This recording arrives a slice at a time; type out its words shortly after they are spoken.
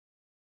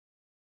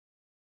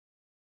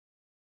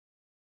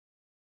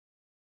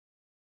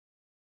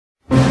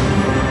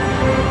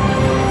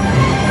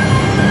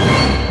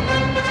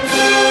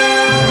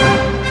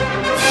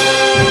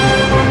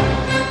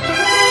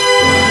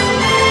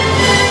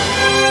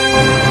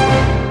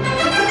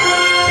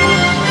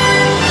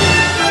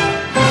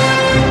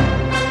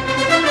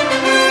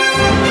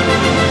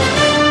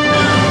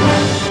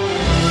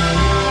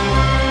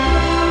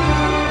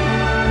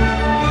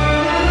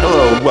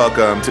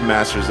welcome to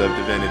Masters of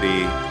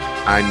Divinity.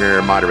 I'm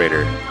your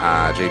moderator,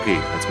 JP.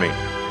 That's me,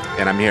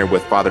 and I'm here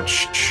with Father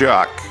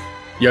Chuck.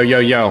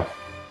 Yo.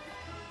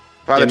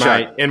 Father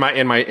Chuck, in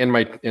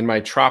my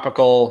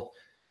tropical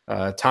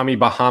Tommy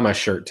Bahama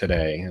shirt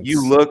today.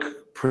 You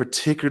look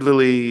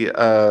particularly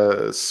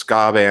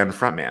ska band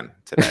frontman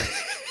today.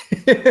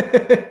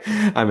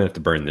 I'm gonna have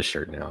to burn this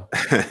shirt now.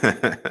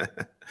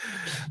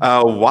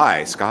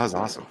 Why? Ska is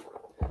awesome.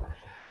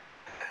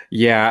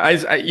 Yeah,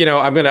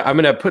 I'm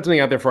gonna put something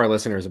out there for our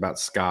listeners about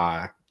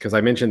ska, because I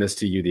mentioned this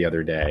to you the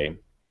other day,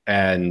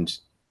 and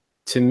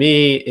to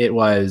me it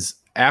was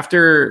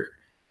after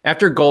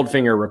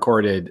Goldfinger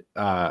recorded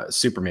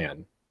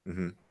Superman,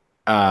 mm-hmm.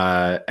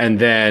 And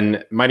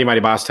then Mighty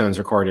Boss Tones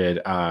recorded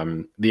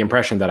The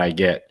Impression That I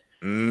Get.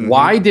 Mm-hmm.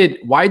 Why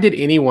did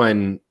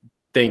anyone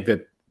think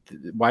that?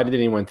 Why did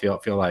anyone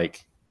feel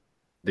like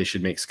they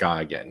should make ska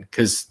again?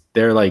 Because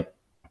they're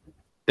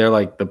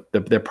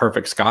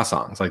perfect ska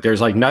songs. Like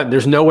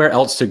there's nowhere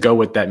else to go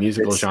with that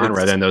musical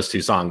genre than those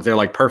two songs. They're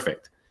like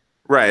perfect.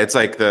 Right. It's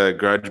like the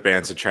grudge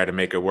bands that tried to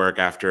make it work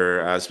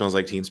after Smells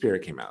Like Teen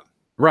Spirit came out.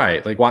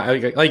 Right. Like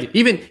why? Like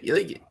even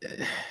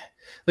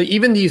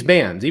these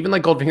bands, even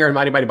like Goldfinger and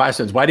Mighty Boss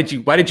Tones. Why did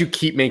you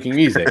keep making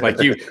music?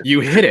 Like you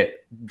hit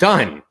it,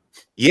 done.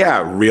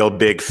 Yeah. Real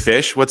Big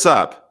Fish. What's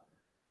up?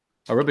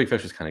 Oh, Real Big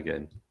Fish was kind of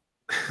good.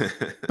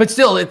 But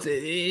still, it's,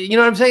 you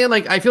know what I'm saying?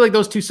 Like, I feel like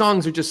those two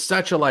songs are just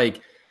such a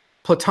like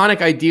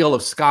platonic ideal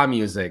of ska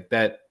music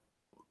that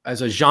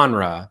as a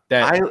genre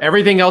that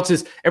everything else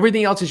is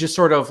just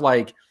sort of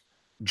like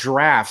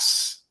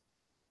drafts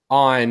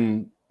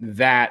on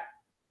that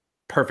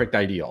perfect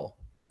ideal.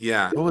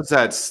 Yeah. What was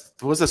that?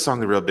 What was the song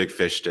the Real Big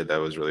Fish did that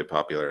was really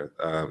popular?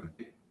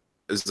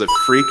 Is it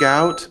Freak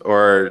Out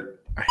or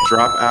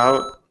Drop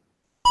Out?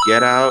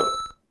 Get Out?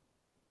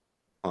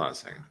 Hold on a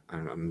second.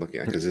 I'm looking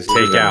at because this is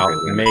Take Out,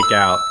 Make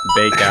Out,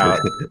 Bake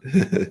Out,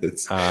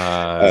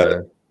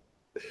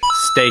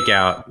 Stake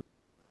Out. I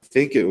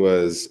think it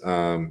was.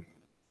 Hold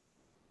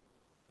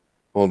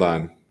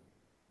on.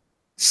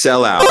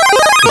 Sell Out.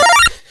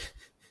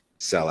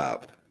 Sell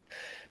Out.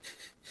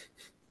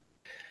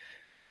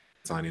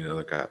 That's all I need to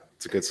look at.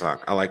 It's a good song.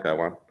 I like that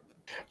one.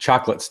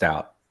 Chocolate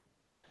Stout.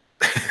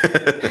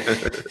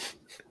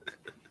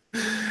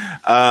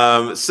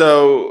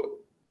 So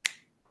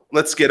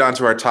let's get on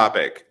to our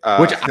topic.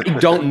 Which I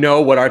don't know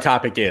what our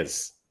topic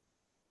is.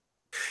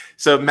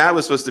 So Matt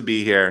was supposed to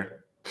be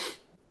here.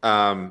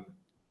 And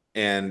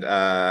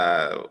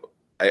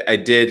I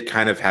did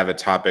kind of have a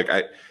topic.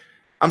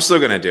 I'm still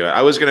going to do it.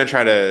 I was going to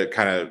try to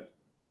kind of,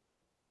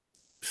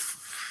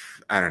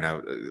 I don't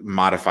know,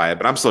 modify it,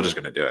 but I'm still just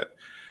going to do it.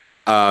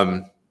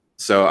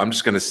 So I'm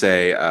just going to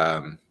say,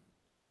 how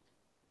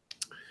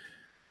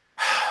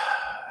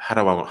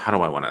do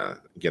I want to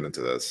get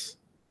into this?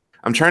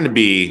 I'm trying to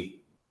be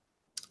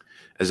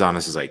as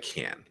honest as I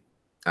can,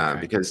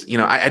 because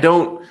I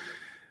don't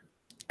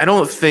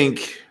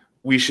think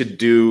we should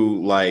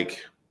do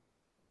like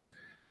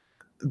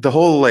the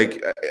whole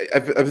like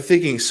I've been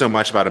thinking so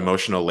much about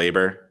emotional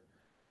labor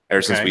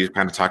ever since we've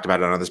kind of talked about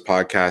it on this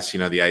podcast.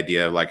 The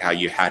idea of like how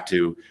you had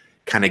to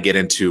kind of get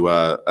into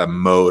a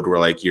mode where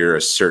like you feel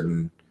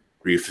some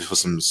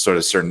sort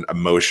of certain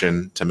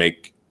emotion to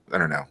make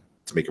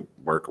it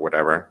work or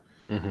whatever.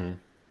 Mm-hmm.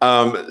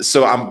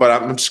 So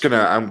I'm just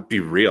gonna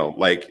be real.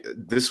 Like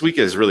this week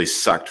has really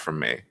sucked from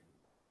me.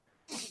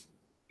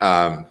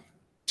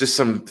 Just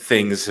some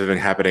things have been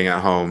happening at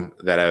home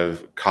that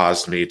have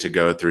caused me to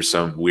go through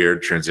some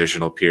weird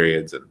transitional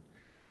periods, and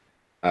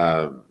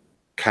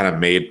kind of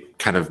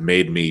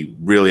made me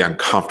really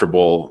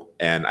uncomfortable.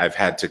 And I've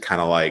had to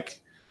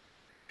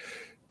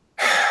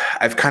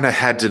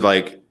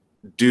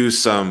do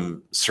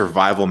some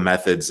survival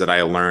methods that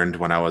I learned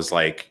when I was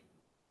like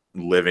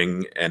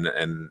living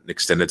in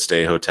extended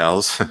stay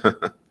hotels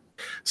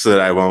so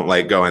that I won't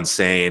like go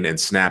insane and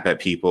snap at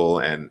people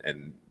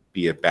and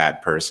be a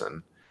bad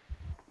person.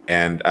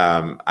 And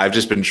I've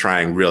just been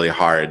trying really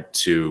hard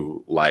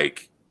to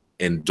like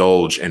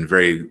indulge in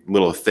very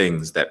little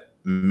things that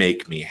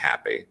make me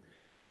happy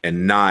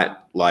and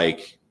not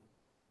like,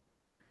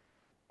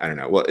 I don't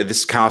know. Well,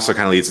 this also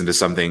kind of leads into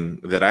something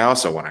that I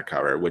also want to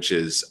cover, which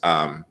is,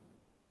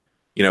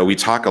 we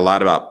talk a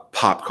lot about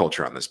pop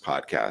culture on this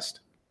podcast.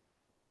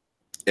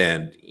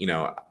 And,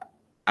 I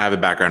have a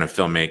background in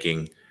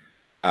filmmaking,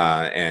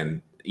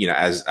 and,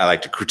 as I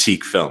like to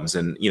critique films.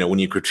 And, when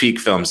you critique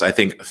films, I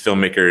think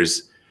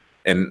filmmakers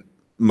and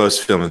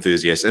most film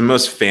enthusiasts and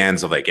most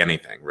fans of like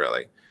anything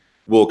really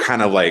will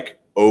kind of like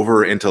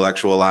over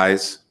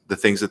intellectualize the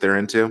things that they're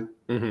into.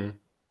 Mm-hmm.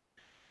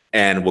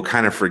 And will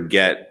kind of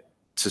forget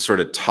to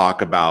sort of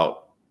talk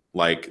about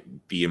like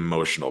the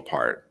emotional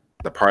part,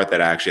 the part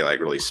that actually like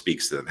really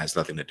speaks to them, has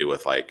nothing to do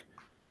with like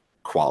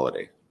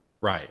quality.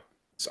 Right.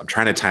 So I'm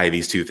trying to tie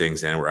these two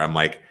things in where I'm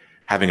like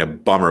having a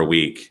bummer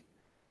week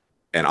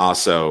and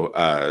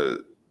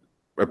also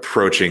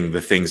approaching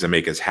the things that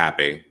make us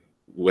happy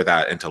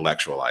without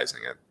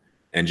intellectualizing it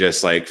and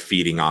just like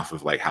feeding off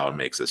of like how it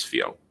makes us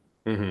feel.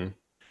 Mm-hmm.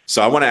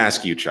 So I want to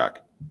ask you, Chuck.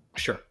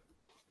 Sure.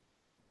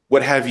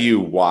 what have you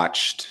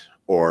watched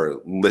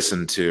or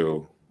listened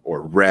to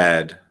or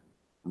read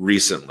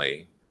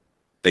recently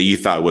that you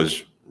thought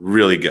was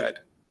really good?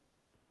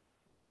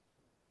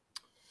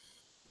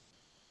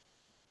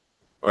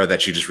 Or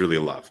that you just really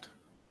loved?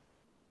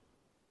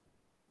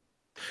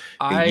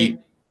 Oh,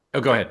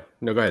 go ahead.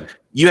 No, go ahead.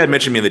 You had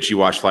mentioned to me that you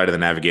watched Flight of the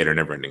Navigator,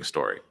 Neverending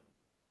Story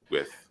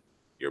with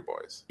your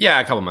boys.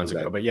 Yeah, a couple months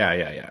ago, but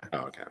yeah.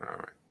 Oh, okay, all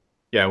right.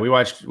 Yeah, we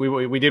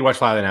did watch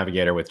Flight of the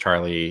Navigator with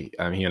Charlie.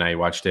 He and I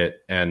watched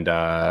it, and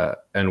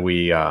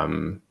we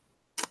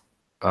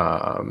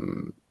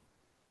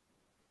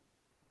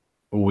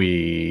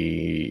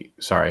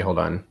sorry, hold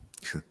on.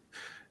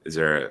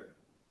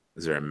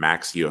 Is there a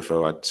Max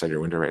UFO outside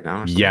your window right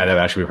now? Yeah, that would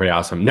actually be pretty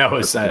awesome. No,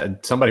 it's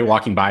somebody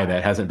walking by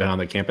that hasn't been on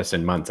the campus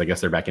in months. I guess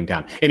they're back in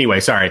town.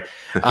 Anyway, sorry.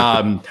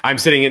 I'm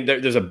sitting in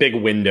there's a big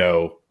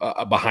window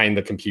behind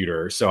the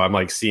computer, so I'm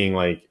like seeing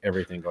like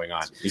everything going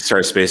on. You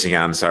start spacing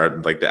out and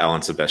start like the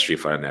Alan Silvestri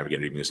Flight of the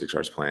Navigator music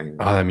starts playing.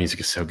 Oh, that music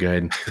is so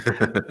good.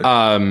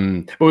 But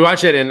we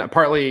watched it, and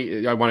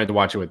partly I wanted to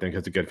watch it with them because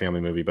it's a good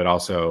family movie, but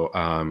also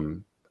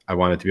I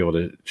wanted to be able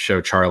to show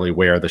Charlie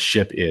where the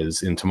ship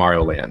is in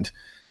Tomorrowland.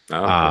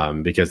 Oh,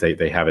 okay. Because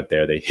they have it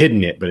there. They've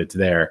hidden it, but it's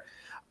there.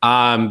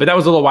 But that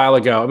was a little while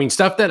ago. I mean,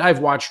 stuff that I've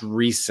watched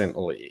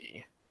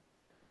recently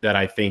that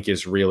I think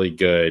is really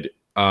good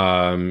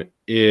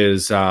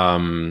is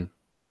well,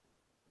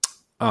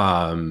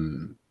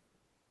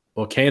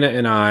 Kana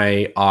and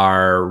I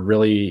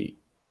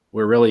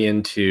we're really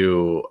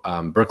into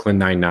Brooklyn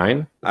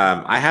Nine-Nine.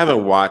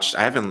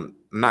 I'm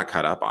not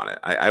caught up on it.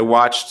 I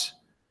watched,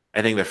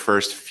 I think, the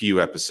first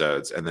few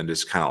episodes and then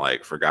just kind of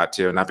like forgot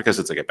to. Not because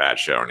it's like a bad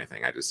show or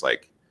anything. I just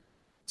like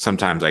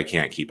sometimes I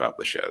can't keep up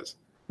with shows.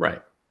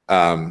 Right.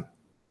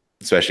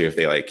 Especially if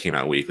they like came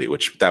out weekly,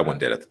 which that one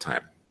did at the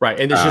time. Right.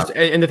 And there's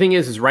and the thing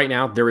is right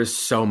now there is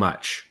so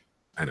much.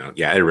 I know.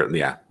 Yeah.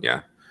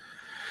 Yeah.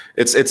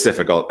 It's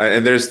difficult.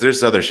 And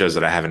there's other shows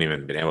that I haven't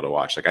even been able to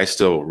watch. Like I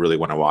still really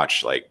want to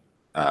watch like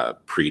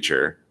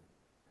Preacher,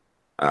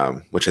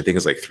 which I think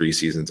is like 3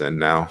 seasons in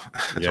now.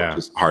 Yeah.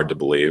 It's hard to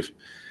believe.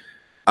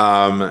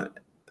 But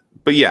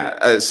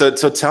yeah, so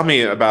tell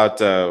me about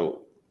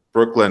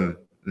Brooklyn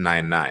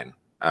Nine-Nine.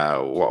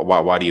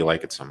 Why do you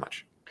like it so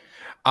much?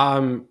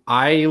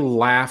 I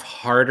laugh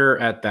harder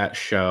at that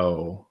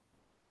show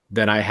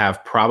than I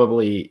have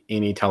probably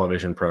any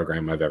television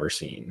program I've ever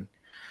seen.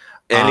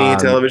 Any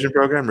television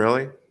program,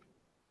 really?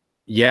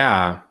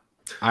 Yeah.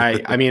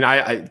 I mean,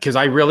 because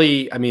I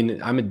deeply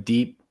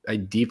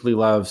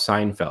love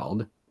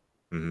Seinfeld.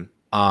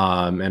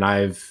 Mm-hmm. And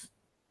I'm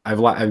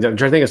trying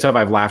to think of stuff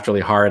I've laughed really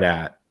hard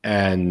at,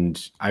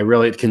 and I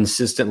really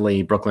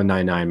consistently Brooklyn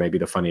Nine-Nine may be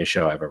the funniest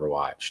show I've ever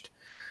watched.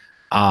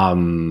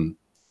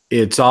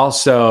 It's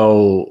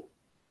also,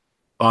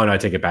 oh no, I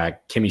take it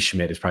back. Kimmy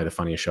Schmidt is probably the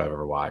funniest show I've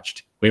ever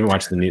watched. We haven't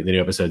watched the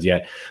new episodes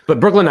yet, but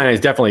Brooklyn Nine-Nine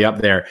is definitely up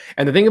there.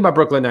 And the thing about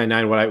Brooklyn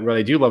Nine-Nine, what I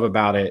really do love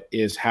about it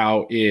is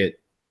how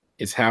it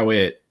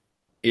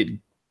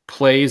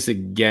plays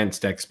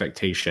against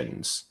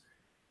expectations.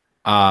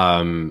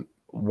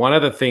 One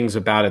of the things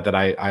about it that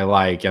I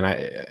like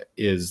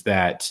is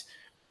that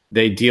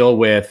they deal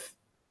with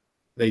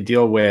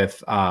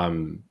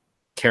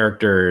two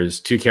characters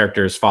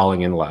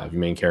falling in love, two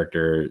main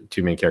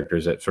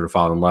characters that sort of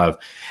fall in love.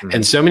 Mm-hmm.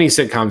 And so many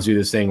sitcoms do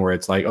this thing where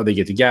it's like, oh, they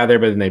get together,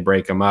 but then they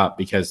break them up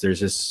because there's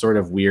this sort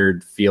of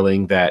weird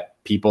feeling that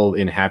people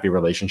in happy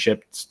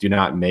relationships do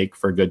not make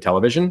for good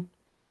television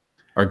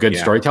or good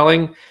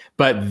storytelling,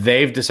 but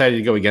they've decided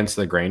to go against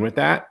the grain with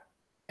that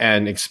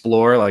and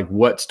explore like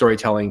what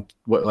storytelling,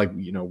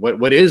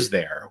 what is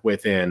there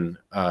within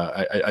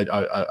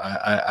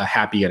a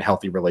happy and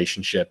healthy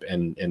relationship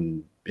and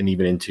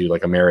even into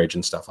like a marriage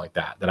and stuff like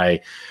that.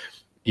 The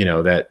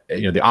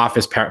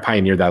Office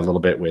pioneered that a little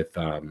bit with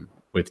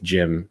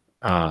Jim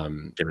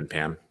and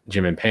Pam,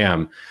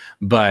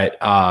 but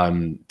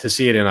to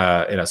see it in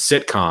a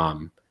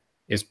sitcom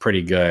is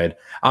pretty good.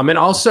 And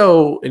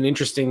also an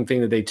interesting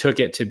thing that they took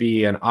it to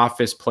be an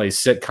Office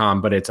Place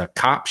sitcom, but it's a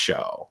cop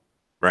show.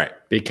 Right.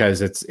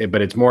 Because it's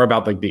more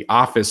about like the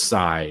office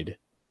side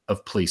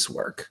of police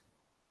work.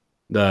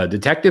 The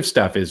detective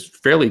stuff is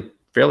fairly,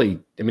 I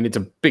mean, it's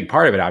a big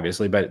part of it,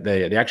 obviously, but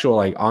the actual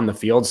like on the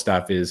field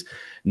stuff is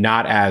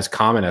not as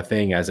common a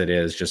thing as it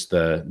is just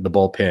the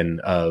bullpen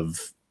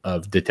of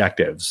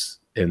detectives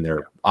in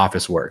their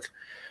office work,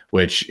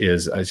 which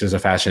is just a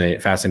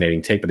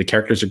fascinating take. But the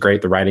characters are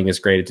great. The writing is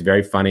great. It's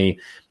very funny.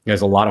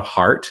 There's a lot of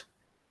heart.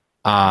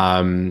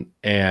 Yeah.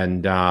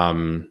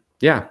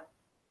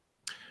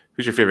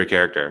 Who's your favorite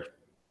character?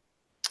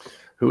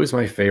 Who is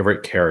my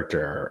favorite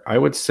character? I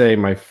would say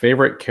my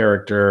favorite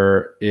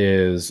character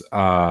is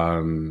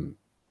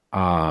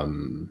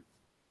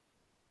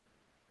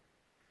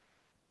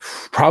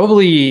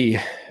probably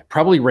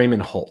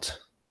Raymond Holt,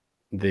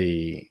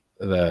 the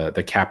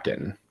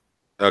captain.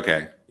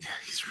 Okay,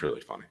 he's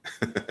really funny.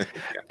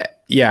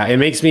 Yeah, it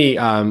makes me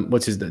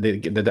what's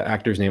the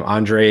actor's name?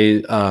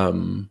 Andre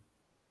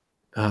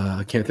I'm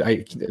not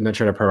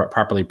sure to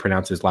properly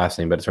pronounce his last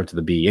name, but it starts with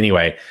a B.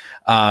 Anyway,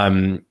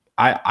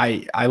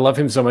 I love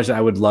him so much that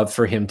I would love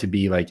for him to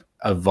be like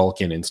a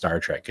Vulcan in Star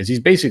Trek, because he's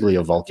basically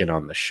a Vulcan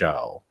on the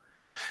show.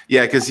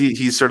 Yeah, because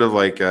he's sort of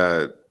like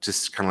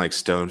just kind of like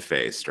stone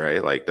faced,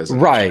 right? Like doesn't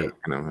show Right.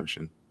 kind of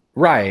emotion.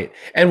 Right.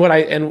 And what I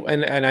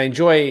and I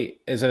enjoy,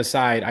 as an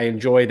aside, I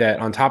enjoy that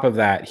on top of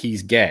that,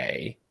 he's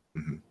gay.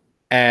 Mm-hmm.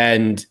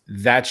 And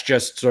that's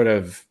just sort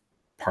of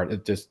part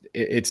of just,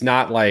 it's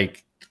not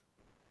like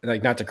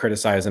not to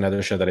criticize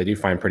another show that I do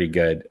find pretty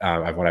good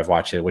when I've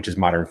watched it, which is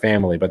Modern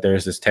Family, but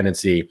there's this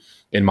tendency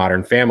in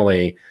Modern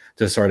Family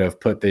to sort of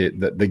put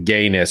the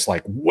gayness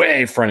like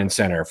way front and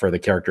center for the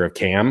character of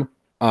Cam,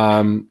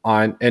 on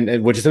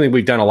and which is something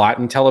we've done a lot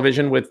in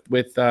television with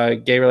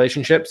gay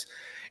relationships.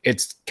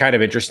 It's kind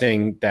of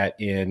interesting that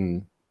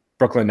in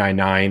Brooklyn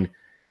Nine-Nine,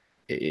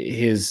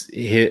 his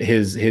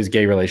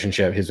gay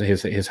relationship,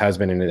 his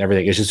husband and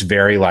everything is just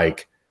very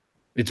like,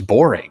 it's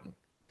boring.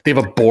 They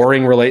have a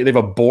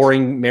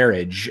boring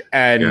marriage,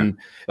 and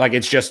like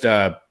it's just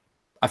a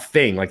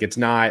thing. Like it's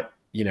not,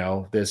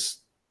 this,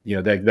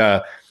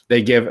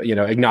 they give,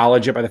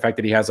 acknowledge it by the fact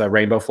that he has a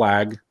rainbow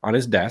flag on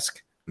his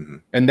desk. Mm-hmm.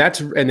 And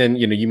then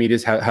you meet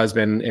his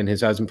husband, and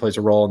his husband plays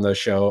a role in the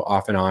show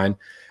off and on.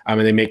 And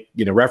they make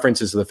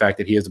references to the fact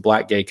that he is a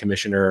black gay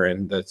commissioner,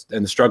 and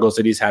the struggles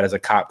that he's had as a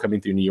cop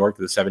coming through New York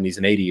in the 70s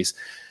and 80s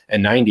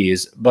and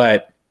 90s.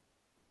 But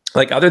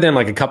like, other than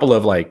like a couple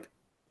of like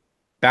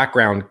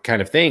background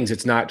kind of things,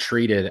 it's not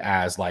treated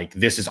as like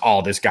this is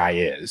all this guy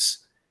is.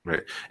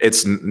 Right.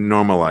 It's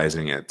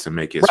normalizing it to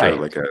make it sort of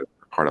like a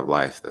part of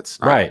life that's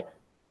not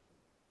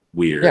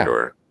weird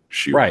or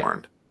shoehorned.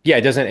 Right. Yeah,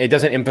 it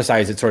doesn't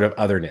emphasize its sort of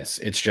otherness.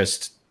 It's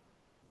just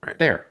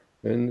there.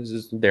 And this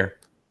is there.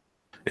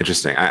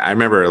 Interesting. I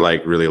remember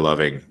like really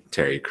loving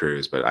Terry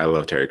Crews, but I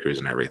love Terry Crews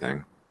and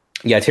everything.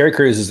 Yeah, Terry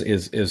Crews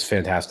is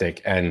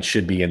fantastic and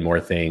should be in more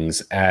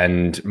things.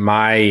 And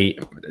I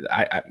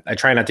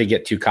try not to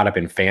get too caught up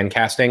in fan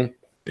casting.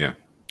 Yeah.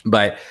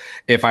 But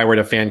if I were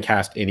to fan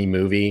cast any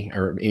movie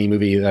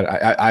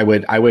that I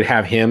would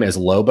have him as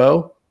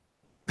Lobo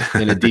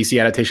in a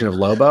DC adaptation of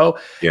Lobo.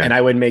 Yeah. And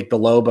I would make the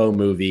Lobo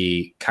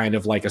movie kind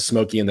of like a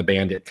Smokey and the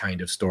Bandit kind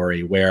of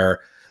story, where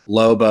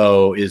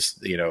Lobo is,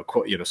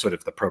 sort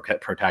of the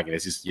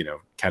protagonist is,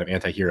 kind of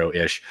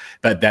anti-hero-ish,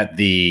 but that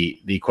the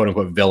quote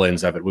unquote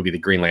villains of it would be the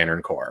Green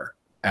Lantern Corps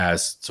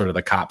as sort of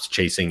the cops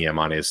chasing him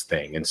on his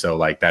thing. And so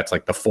like, that's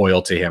like the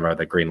foil to him, or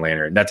the Green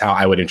Lantern. That's how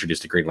I would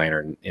introduce the Green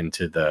Lantern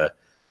into the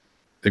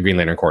Green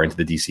Lantern Corps into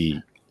the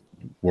DC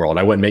world.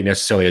 I wouldn't make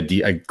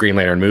necessarily a Green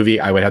Lantern movie.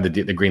 I would have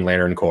the Green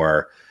Lantern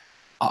Corps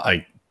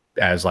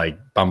as like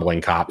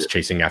bumbling cops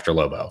chasing after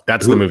Lobo.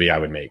 That's the movie I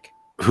would make.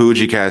 Who would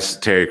you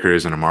cast Terry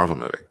Crews in a Marvel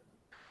movie?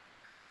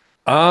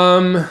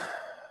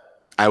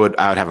 I would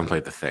have him play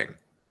the Thing.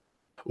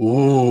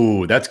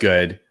 Ooh, that's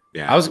good.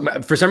 Yeah. I was,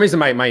 for some reason,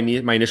 my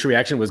initial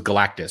reaction was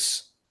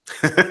Galactus.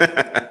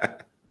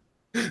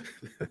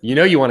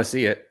 You want to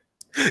see it.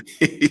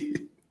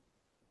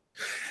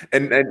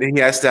 and he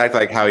has to act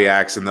like how he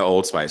acts in the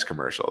Old Spice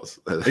commercials.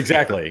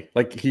 Exactly.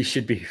 Like he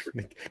should be,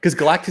 because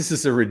Galactus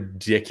is a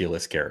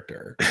ridiculous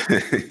character.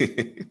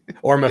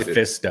 Or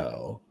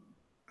Mephisto.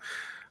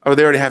 Oh,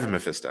 they already have a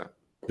Mephisto.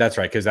 That's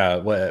right. Because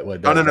no,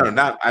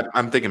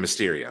 I'm thinking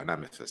Mysterio, not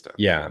Mephisto.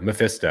 Yeah,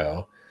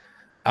 Mephisto.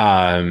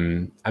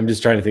 I'm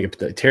just trying to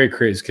think of Terry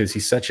Crews, because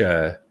he's such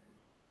a.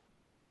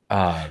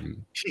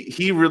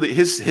 He really,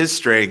 his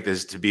strength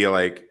is to be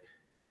like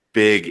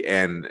big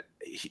and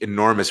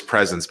enormous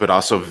presence, but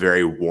also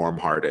very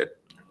warm-hearted.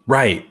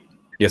 Right.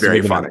 Yes.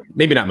 Very funny.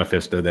 Maybe not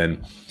Mephisto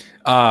then,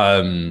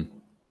 and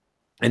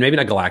maybe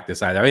not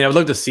Galactus either. I mean, I'd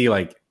love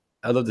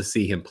to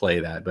see him play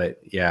that, but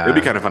yeah, it'd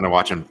be kind of fun to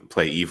watch him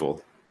play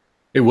evil.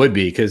 It would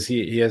be, because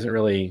he hasn't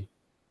really.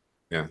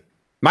 Yeah.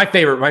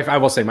 I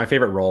will say my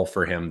favorite role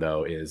for him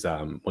though is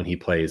when he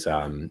plays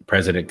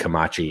President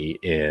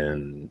Camachi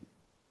in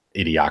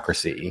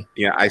Idiocracy.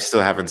 Yeah, I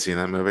still haven't seen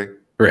that movie.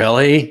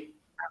 Really?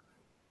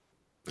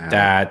 No.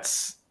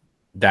 That's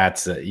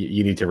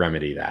you need to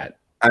remedy that.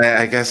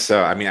 I guess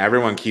so. I mean,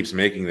 everyone keeps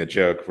making the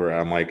joke where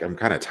I'm like, I'm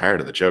kind of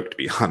tired of the joke, to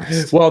be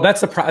honest. Well,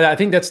 I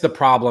think that's the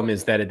problem,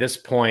 is that at this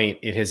point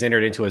it has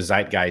entered into a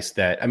zeitgeist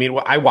that, I mean,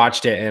 I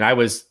watched it and I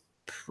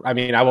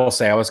will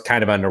say I was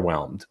kind of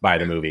underwhelmed by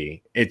the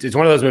movie. It's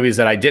one of those movies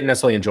that I didn't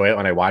necessarily enjoy it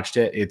when I watched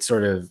it. It's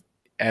sort of,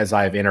 as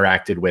I've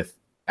interacted with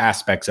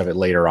aspects of it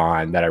later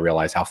on, that I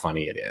realize how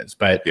funny it is.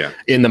 But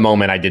in the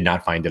moment, I did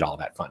not find it all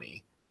that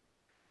funny.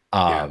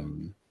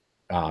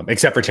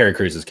 Except for Terry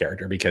Crews'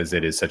 character, because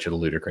it is such a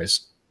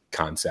ludicrous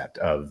concept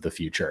of the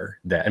future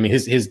that, I mean,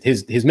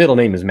 his middle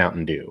name is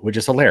Mountain Dew, which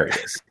is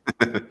hilarious.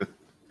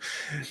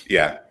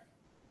 Yeah,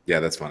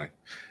 that's funny.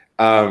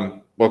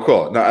 Well,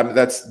 cool. No,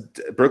 that's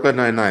Brooklyn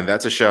Nine-Nine.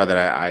 That's a show that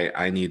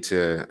I need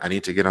to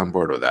get on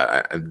board with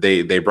that.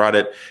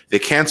 They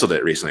canceled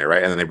it recently,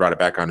 right? And then they brought it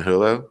back on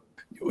Hulu.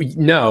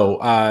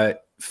 No,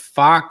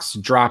 Fox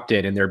dropped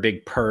it in their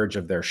big purge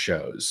of their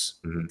shows,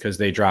 because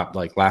they dropped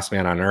like Last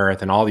Man on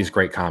Earth and all these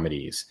great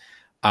comedies.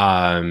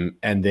 And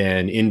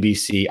then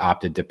NBC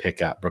opted to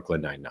pick up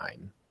Brooklyn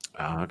Nine-Nine.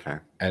 Oh, okay.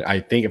 And I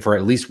think for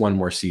at least one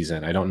more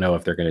season. I don't know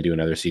if they're going to do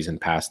another season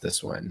past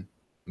this one,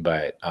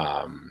 but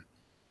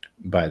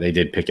they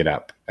did pick it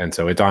up, and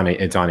so it's on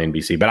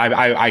NBC. But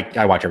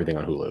I watch everything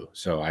on Hulu.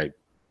 So right.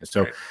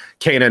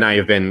 Kane and I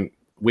have been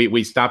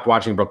we stopped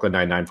watching Brooklyn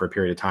Nine-Nine for a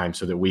period of time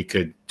so that we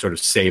could sort of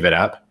save it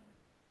up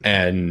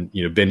and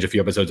binge a few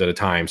episodes at a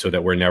time, so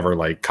that we're never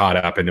like caught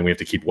up, and then we have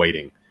to keep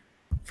waiting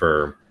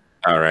for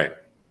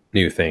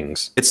new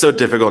things. It's so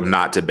difficult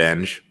not to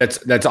binge.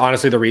 That's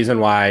honestly the reason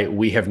why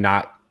we have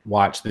not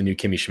watched the new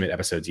Kimmy Schmidt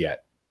episodes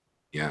yet.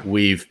 Yeah,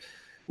 we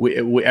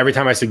every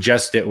time I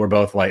suggest it, we're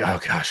both like, oh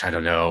gosh, I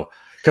don't know,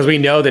 because we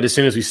know that as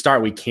soon as we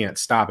start, we can't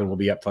stop, and we'll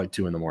be up to like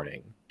 2 a.m.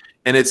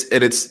 And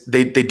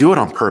they do it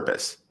on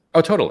purpose.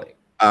 Oh, totally.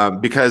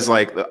 Because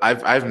like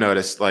I've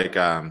noticed like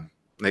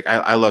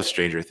I love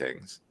Stranger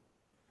Things,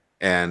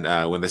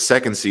 and when the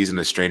second season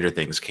of Stranger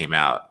Things came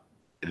out,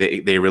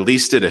 they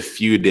released it a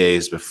few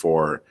days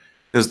before.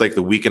 It was like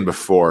the weekend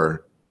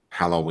before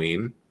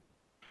Halloween.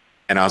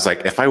 And I was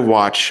like, if I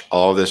watch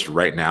all of this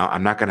right now,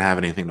 I'm not going to have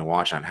anything to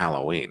watch on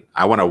Halloween.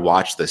 I want to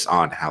watch this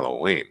on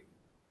Halloween.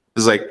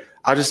 It's like,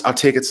 I'll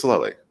take it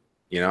slowly.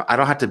 I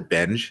don't have to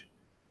binge.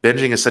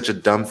 Binging is such a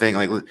dumb thing.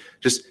 Like,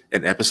 just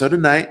an episode a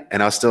night,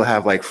 and I'll still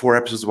have like 4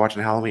 episodes to watch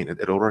on Halloween.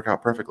 It'll work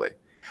out perfectly.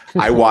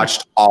 I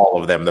watched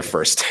all of them the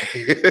first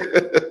day.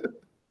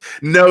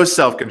 No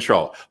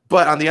self-control.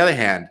 But on the other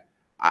hand,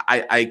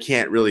 I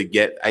can't really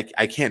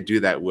I can't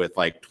do that with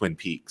like Twin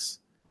Peaks.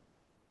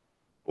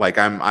 Like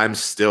I'm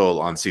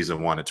still on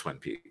season 1 of Twin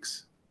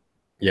Peaks.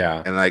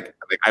 Yeah. And like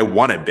I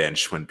want to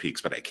binge Twin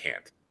Peaks, but I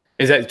can't.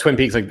 Is that Twin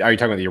Peaks? Like, are you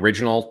talking about the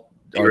original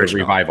or the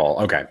revival?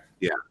 Okay.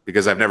 Yeah,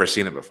 because I've never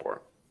seen it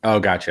before. Oh,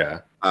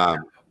 gotcha.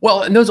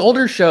 Well, and those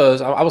older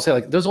shows, I will say,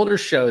 like, those older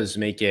shows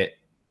make it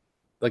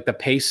like the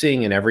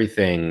pacing and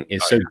everything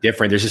is so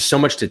different. There's just so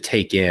much to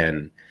take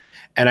in,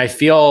 and I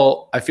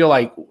feel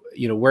like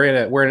we're in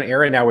an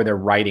era now where they're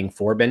writing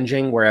for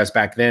binging, whereas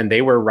back then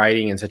they were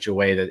writing in such a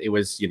way that it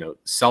was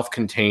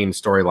self-contained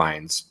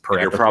storylines per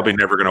episode. You're probably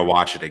never going to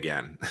watch it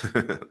again.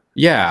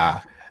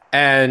 Yeah,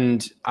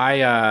 and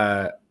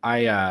I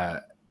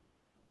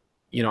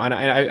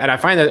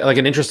find that like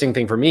an interesting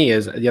thing for me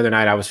is the other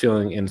night I was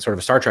feeling in sort of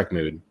a Star Trek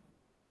mood,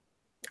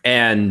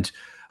 and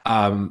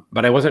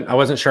but I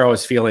wasn't sure I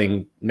was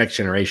feeling Next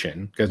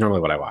Generation, because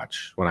normally what I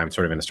watch when I'm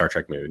sort of in a Star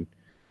Trek mood.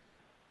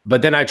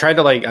 But then I tried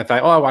to I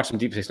thought, I watched some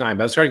Deep Space Nine,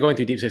 but I started going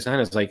through Deep Space Nine. I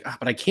was like,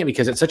 but I can't,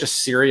 because it's such a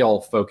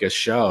serial focused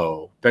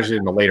show, especially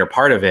in the later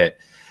part of it,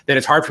 that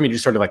it's hard for me to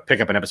just sort of like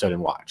pick up an episode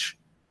and watch.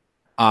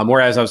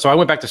 Whereas I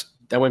went back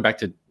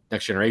to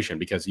Next Generation,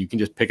 because you can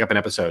just pick up an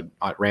episode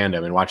at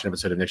random and watch an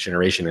episode of Next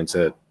Generation. And it's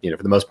for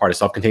the most part, a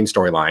self-contained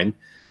storyline,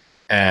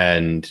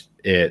 and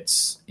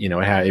it's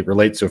it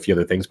relates to a few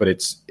other things, but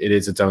it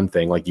is its own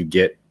thing. Like you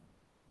get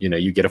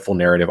a full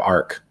narrative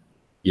arc.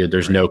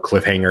 There's no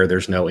cliffhanger.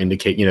 There's no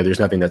there's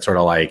nothing that's sort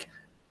of like,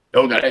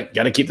 oh,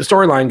 gotta keep the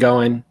storyline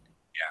going.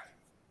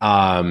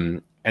 Yeah.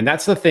 And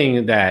that's the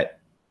thing that,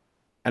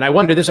 and I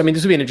wonder this. I mean,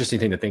 this would be an interesting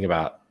thing to think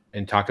about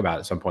and talk about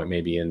at some point,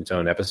 maybe in its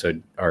own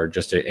episode, or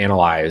just to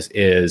analyze,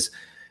 is,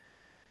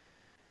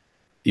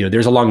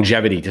 there's a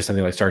longevity to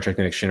something like Star Trek: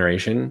 The Next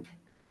Generation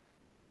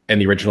and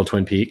the original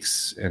Twin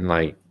Peaks, and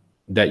like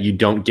that you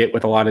don't get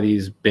with a lot of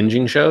these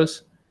binging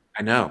shows.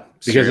 I know,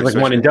 because it's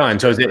like one and done.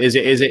 So is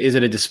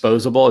it a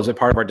disposable? Is it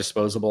part of our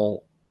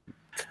disposable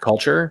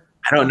culture?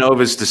 I don't know if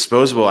it's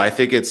disposable. I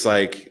think it's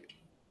like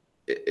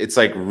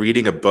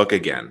reading a book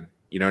again.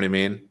 You know what I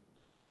mean?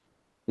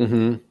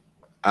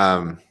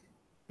 Mm-hmm.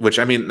 Which,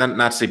 I mean, not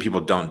to say people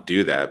don't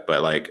do that,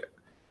 but like,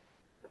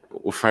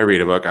 if I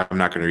read a book, I'm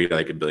not going to read it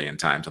like a billion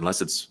times,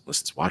 unless it's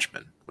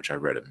Watchmen, which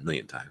I've read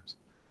 1,000,000 times.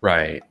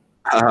 Right.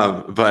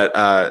 But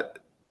I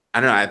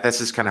don't know. That's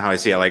just kind of how I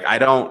see it. Like,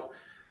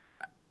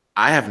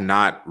 I have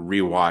not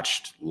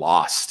rewatched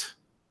Lost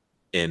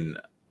in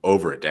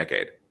over a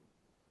decade.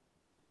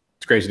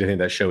 It's crazy to think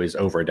that show is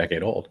over a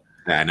decade old.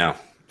 Yeah, I know.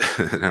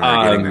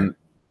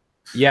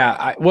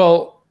 Yeah.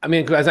 I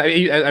mean, as I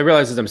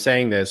realize as I'm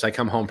saying this, I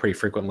come home pretty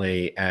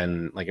frequently,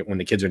 and like when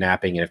the kids are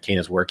napping, and if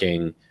Kana's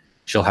working,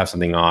 she'll have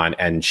something on,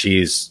 and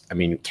Kana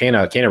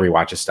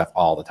rewatches stuff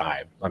all the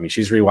time. I mean,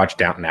 she's rewatched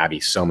Downton Abbey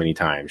so many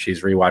times.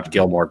 She's rewatched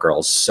Gilmore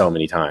Girls so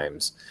many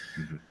times.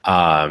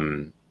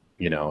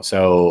 Mm-hmm.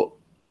 So,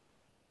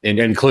 and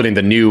including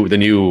the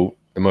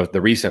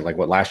recent, like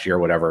last year or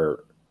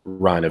whatever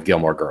run of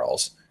Gilmore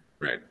Girls.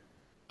 Right.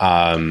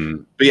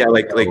 But yeah,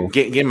 like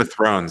Game of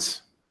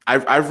Thrones.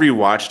 I've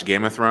rewatched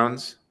Game of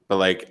Thrones, but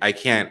like I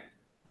can't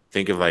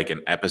think of like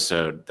an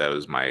episode that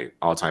was my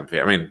all-time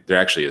favorite. I mean, there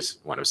actually is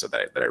one episode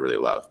that I really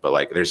love, but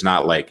like there's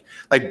not like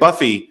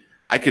Buffy.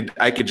 I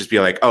could just be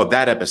like, oh,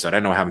 that episode, I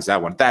know what happens in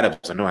that one. That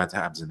episode, I know what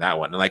happens in that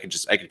one, and I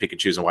could pick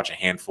and choose and watch a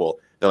handful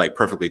that like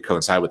perfectly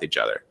coincide with each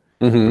other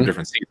from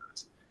different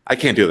seasons. I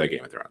can't do that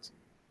Game of Thrones.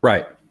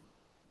 Right.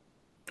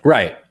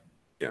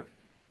 Yeah.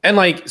 And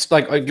like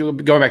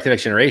going back to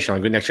Next Generation,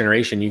 like with Next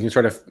Generation, you can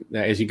sort of,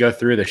 as you go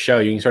through the show,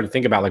 you can sort of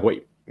think about like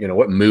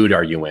what mood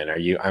are you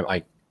in? I'm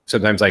like,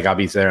 sometimes like I'll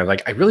be there,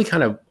 like I'm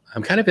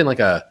kind of in like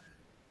a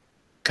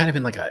kind of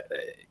in like a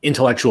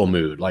intellectual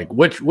mood. Like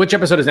which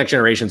episode is Next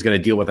Generation is going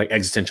to deal with like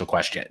existential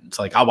questions?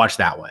 Like I'll watch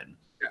that one.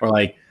 Yeah. Or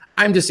like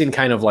I'm just in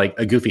kind of like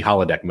a goofy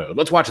holodeck mode.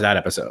 Let's watch that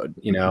episode.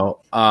 You know,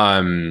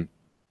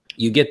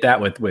 you get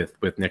that with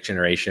Next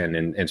Generation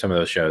and some of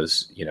those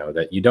shows. You know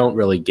that you don't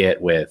really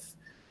get with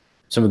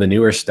some of the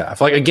newer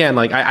stuff. Like again,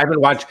 like I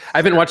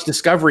haven't watched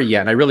Discovery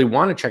yet, and I really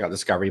want to check out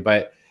Discovery,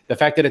 but the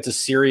fact that it's a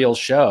serial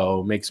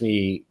show makes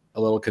me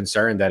a little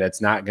concerned that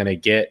it's not going to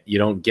get. You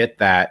don't get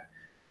that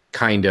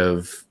kind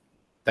of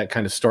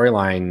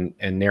storyline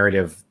and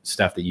narrative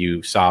stuff that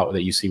you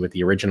see with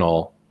the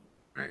original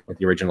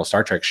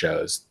Star Trek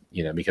shows,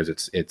 you know, because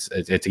it's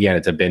again,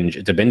 it's a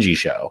bingey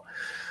show,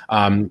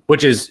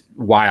 which is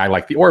why I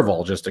like the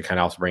Orville, just to kind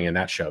of also bring in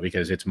that show,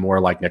 because it's more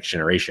like Next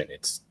Generation.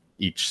 It's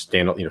each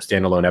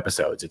standalone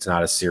episodes. It's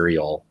not a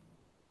serial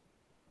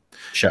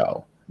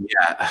show.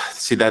 Yeah.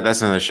 See,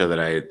 that's another show that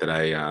I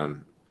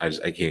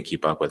can't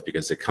keep up with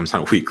because it comes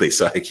out weekly.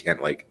 So I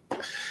can't like,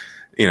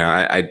 you know,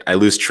 I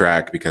lose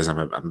track because I'm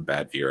a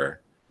bad viewer.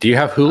 Do you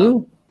have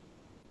Hulu?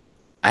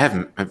 I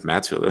have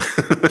Matt's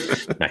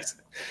Hulu. Nice.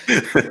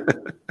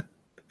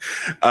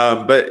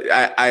 But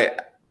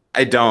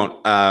I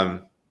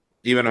don't.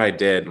 Even if I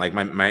did, like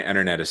my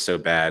internet is so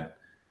bad,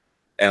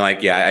 and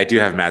like yeah, I do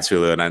have Matt's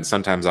Hulu, and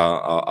sometimes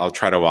I'll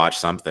try to watch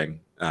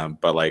something,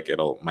 but like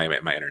my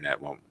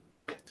internet won't.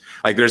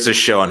 Like there's this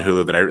show on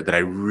Hulu that I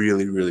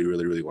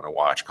really want to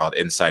watch called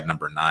Inside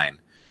Number 9.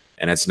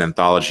 And it's an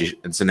anthology.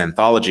 It's an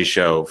anthology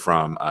show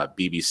from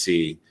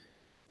BBC.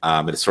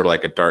 It's sort of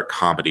like a dark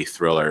comedy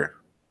thriller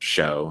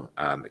show.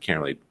 I don't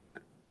really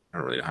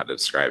know how to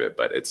describe it,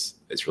 but it's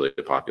really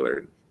popular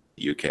in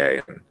the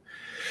UK. And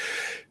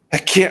I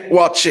can't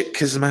watch it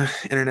because my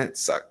internet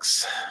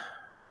sucks,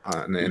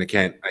 and I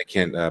can't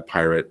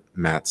pirate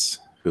Matt's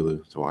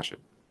Hulu to watch it.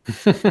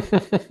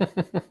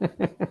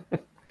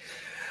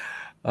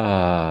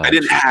 I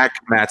didn't hack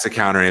Matt's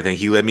account or anything.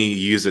 He let me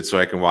use it so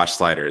I can watch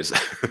Sliders.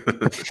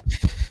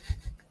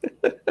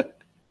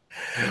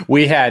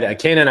 We had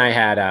Kane and I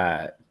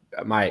had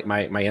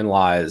my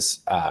in-laws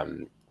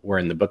were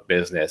in the book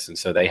business, and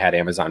so they had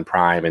Amazon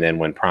Prime, and then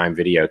when Prime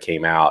Video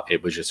came out,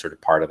 it was just sort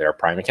of part of their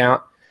Prime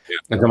account. Yeah.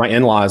 And so my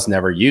in-laws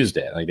never used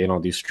it. Like they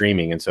don't do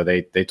streaming, and so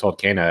they told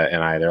Kana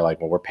and I, they're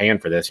like, well, we're paying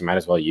for this, you might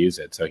as well use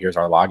it. So here's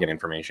our login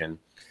information.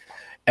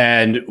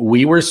 And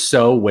we were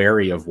so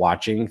wary of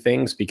watching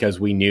things because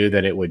we knew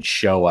that it would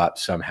show up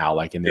somehow,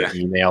 like in the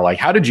email, like,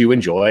 how did you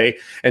enjoy?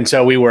 And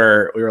so we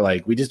were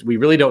like, we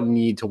really don't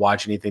need to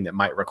watch anything that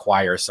might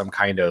require some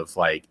kind of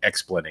like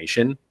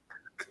explanation.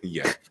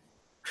 Yeah.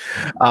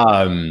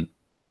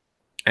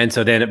 And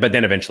so then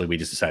eventually we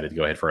just decided to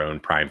go ahead for our own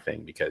Prime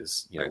thing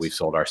because, you know, we've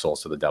sold our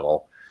souls to the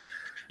devil.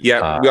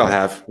 Yeah, we all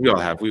have.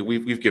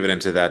 We've given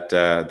into that,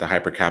 the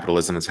hyper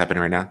capitalism that's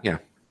happening right now. Yeah.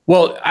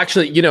 Well,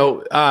 actually, you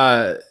know,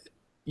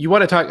 you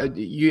want to talk? I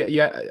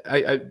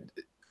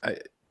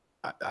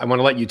want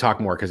to let you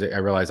talk more because I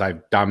realize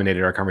I've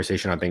dominated our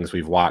conversation on things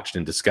we've watched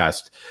and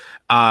discussed.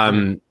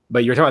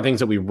 But you're talking about things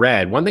that we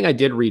read. One thing I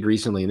did read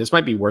recently, and this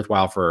might be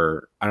worthwhile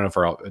to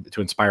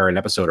inspire an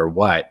episode or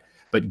what,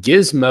 but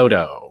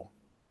Gizmodo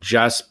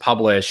just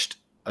published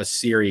a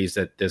series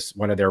that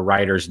one of their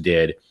writers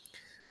did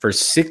for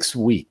 6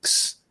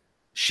 weeks.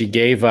 She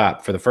gave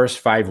up for the first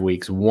 5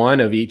 weeks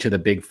one of each of the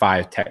big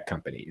 5 tech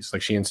companies.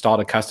 Like she installed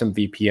a custom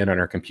VPN on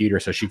her computer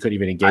so she couldn't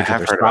even engage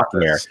with their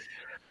software.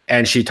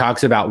 And she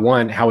talks about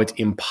how it's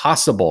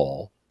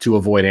impossible to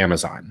avoid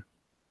Amazon.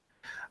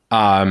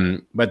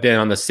 But then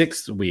on the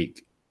 6th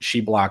week,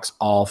 she blocks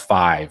all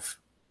 5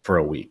 for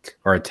a week,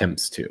 or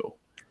attempts to.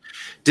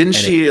 Didn't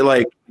she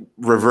like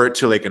revert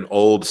to like an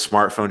old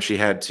smartphone she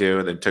had too,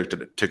 and then took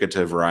it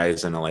to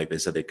Verizon, and like they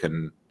said they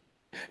couldn't.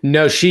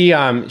 No, she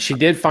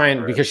did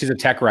find, because she's a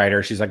tech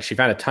writer, she's like, she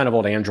found a ton of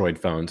old Android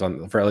phones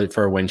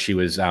for when she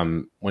was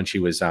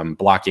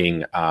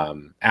blocking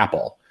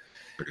Apple,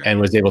 okay, and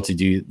was able to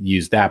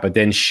use that. But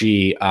then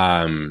she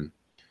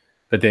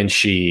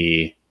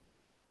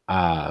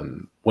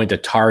went to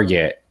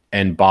Target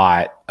and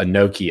bought a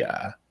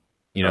Nokia.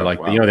 You know,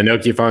 the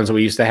Nokia phones that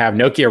we used to have.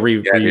 Nokia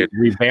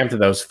revamped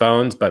those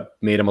phones, but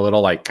made them a little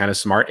like kind of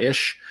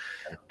smart-ish,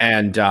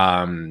 and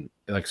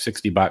like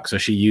 $60. So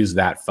she used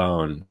that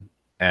phone,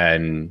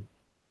 and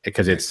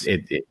because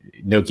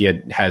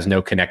Nokia has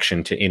no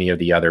connection to any of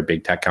the other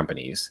big tech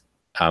companies,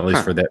 at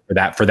least for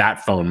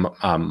that phone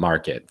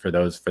market, for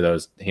those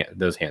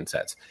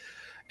handsets,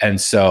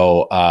 and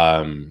so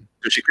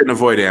she couldn't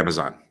avoid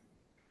Amazon.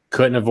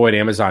 Couldn't avoid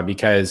Amazon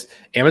because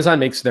Amazon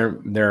makes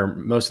their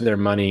most of their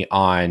money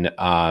on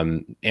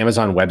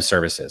Amazon Web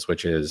Services,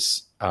 which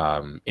is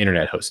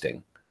internet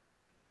hosting.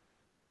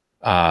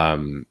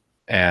 So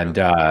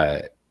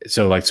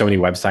like so many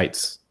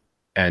websites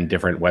and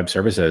different web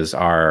services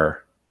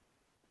are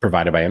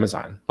provided by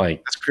Amazon.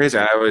 Like that's crazy.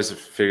 I always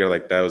figured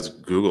like that was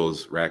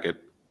Google's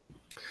racket.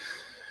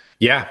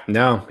 Yeah,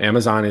 no,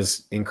 Amazon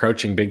is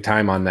encroaching big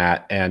time on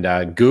that,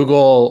 and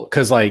Google,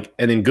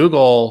 and then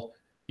Google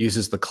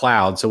uses the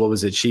cloud. So what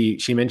was it?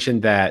 She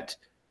mentioned that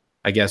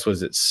I guess,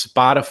 was it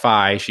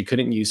Spotify? She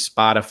couldn't use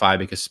Spotify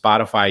because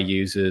Spotify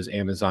uses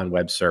Amazon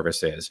Web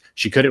Services.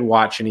 She couldn't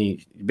watch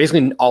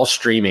basically all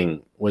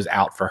streaming was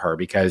out for her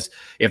because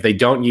if they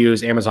don't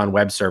use Amazon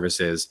Web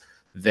Services,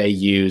 they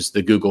use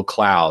the Google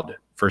Cloud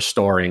for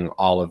storing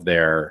all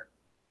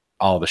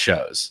the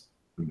shows.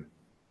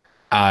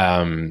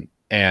 And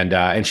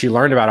she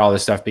learned about all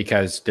this stuff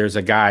because there's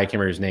a guy, I can't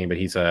remember his name, but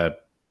he's a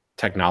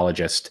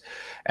technologist,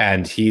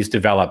 and he's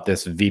developed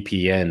this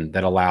VPN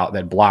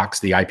that blocks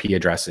the IP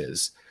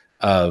addresses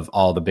of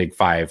all the big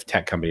 5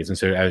 tech companies. And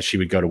so as she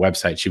would go to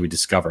websites, she would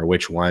discover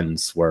which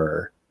ones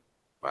were.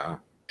 Wow.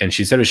 And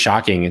she said it was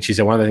shocking. And she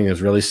said one of the things that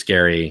was really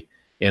scary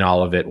in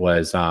all of it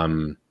was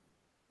the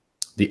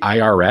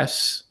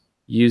IRS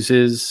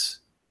uses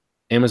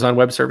Amazon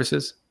Web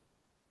Services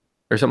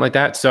or something like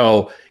that.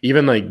 So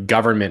even like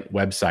government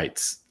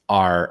websites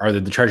are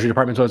the Treasury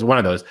Department was one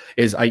of those,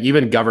 is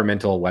even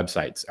governmental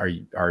websites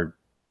are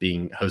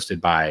being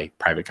hosted by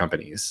private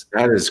companies.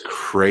 That is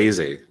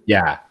crazy.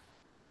 Yeah.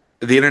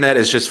 The internet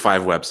is just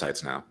 5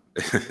 websites now.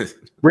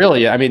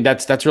 Really? I mean,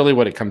 that's really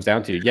what it comes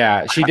down to.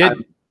 Yeah.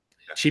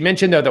 She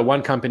mentioned though that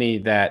one company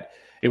that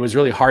it was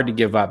really hard to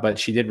give up, but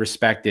she did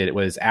respect it. It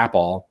was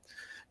Apple,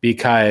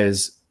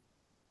 because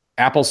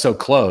Apple's so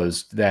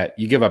closed that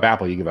you give up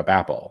Apple, you give up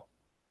Apple.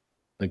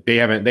 Like they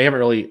haven't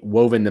really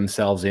woven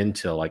themselves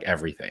into like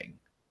everything.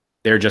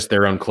 They're just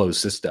their own closed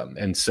system.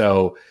 And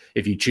so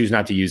if you choose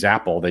not to use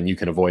Apple, then you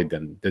can avoid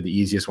them. They're the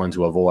easiest one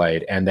to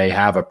avoid. And they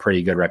have a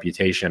pretty good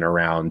reputation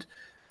around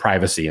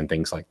privacy and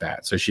things like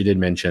that. So she did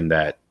mention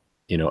that,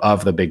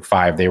 of the big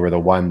 5, they were the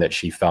one that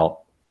she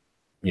felt,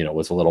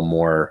 was a little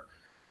more,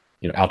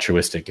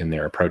 altruistic in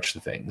their approach to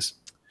things.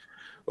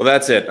 Well,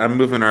 that's it. I'm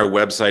moving our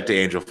website to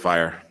Angel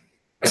Fire.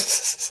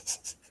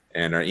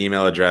 And our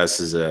email address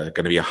is going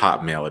to be a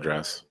Hotmail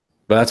address.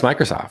 But that's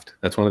Microsoft.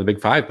 That's one of the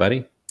big 5,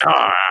 buddy.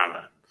 I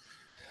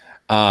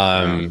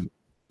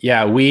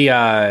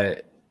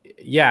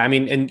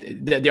mean, and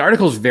the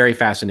article is very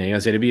fascinating. I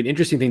said it'd be an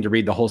interesting thing to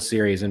read the whole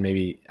series, and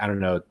maybe, I don't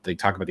know, they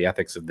talk about the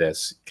ethics of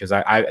this, because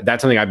I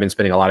that's something I've been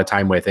spending a lot of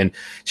time with. And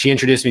she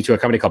introduced me to a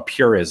company called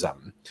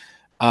Purism.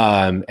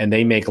 And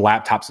they make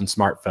laptops and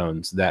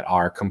smartphones that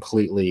are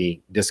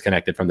completely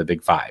disconnected from the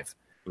big 5.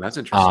 Well, that's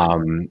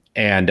interesting.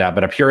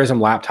 But a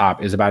Purism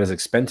laptop is about as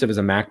expensive as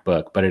a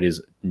MacBook, but it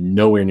is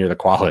nowhere near the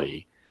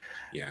quality.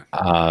 Yeah.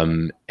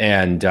 And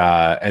then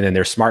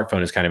their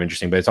smartphone is kind of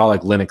interesting, but it's all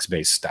like Linux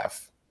based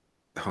stuff.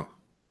 Oh,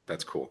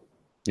 that's cool.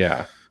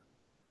 Yeah.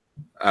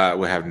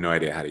 We have no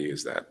idea how to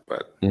use that,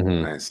 but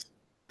nice.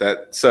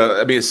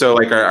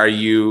 Are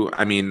you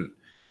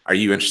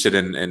interested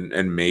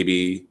in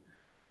maybe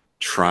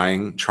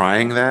trying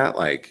that?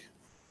 Like,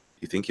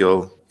 you think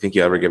you'll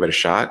ever give it a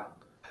shot?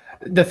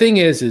 The thing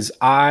is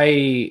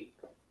my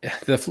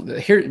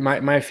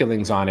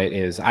feelings on it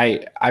is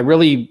I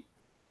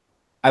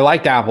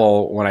liked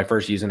Apple when I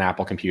first used an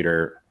Apple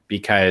computer,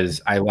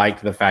 because I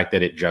liked the fact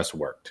that it just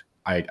worked.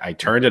 I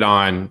turned it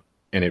on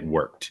and it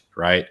worked,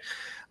 right?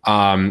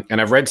 And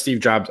I've read Steve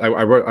Jobs. I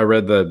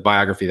read the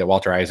biography that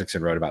Walter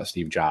Isaacson wrote about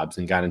Steve Jobs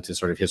and got into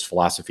sort of his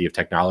philosophy of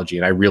technology.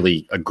 And I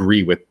really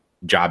agree with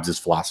Jobs's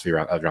philosophy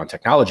around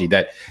technology,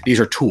 that these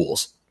are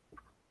tools,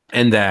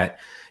 and that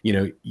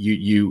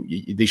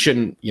they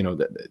shouldn't,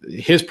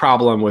 his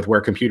problem with where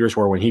computers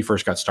were when he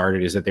first got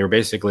started is that they were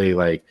basically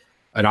like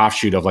an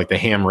offshoot of like the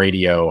ham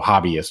radio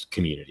hobbyist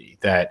community,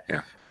 that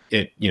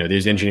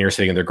there's engineers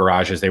sitting in their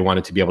garages. They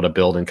wanted to be able to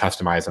build and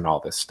customize and all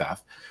this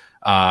stuff.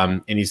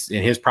 And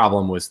his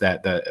problem was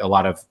that a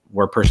lot of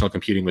where personal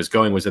computing was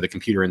going was that the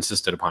computer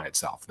insisted upon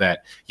itself,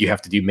 that you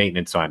have to do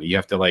maintenance on it. You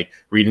have to like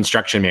read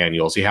instruction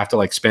manuals. You have to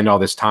like spend all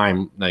this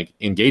time like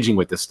engaging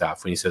with this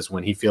stuff.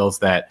 When he feels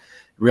that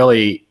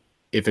really,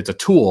 if it's a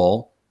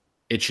tool,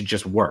 it should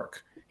just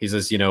work. He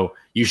says,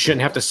 you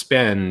shouldn't have to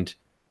spend,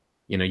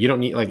 you don't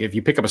need, like, if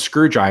you pick up a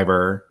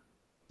screwdriver,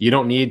 you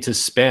don't need to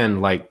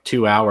spend like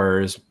 2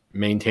 hours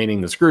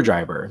maintaining the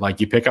screwdriver. Like,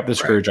 you pick up the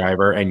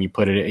screwdriver and you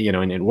put it,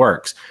 and it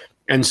works.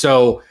 And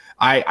so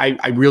I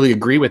really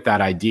agree with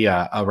that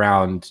idea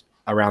around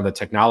the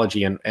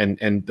technology. And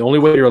the only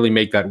way to really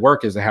make that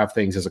work is to have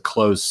things as a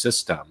closed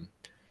system,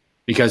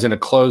 because in a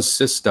closed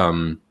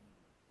system,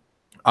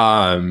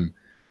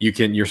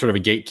 you're sort of a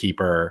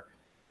gatekeeper,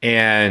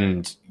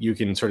 and you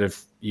can sort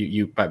of,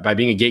 by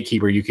being a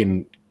gatekeeper, you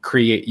can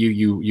create,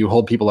 you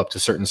hold people up to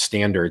certain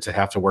standards that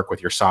have to work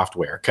with your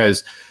software.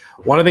 Because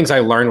one of the things I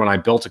learned when I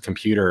built a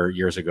computer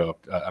years ago,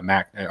 a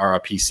Mac or a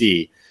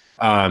PC,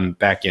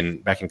 back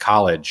in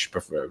college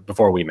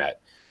before we met,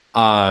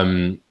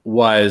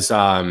 was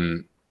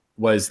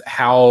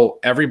how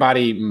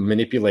everybody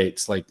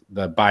manipulates like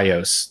the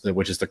BIOS,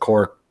 which is the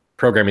core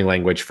programming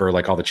language for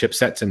like all the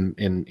chipsets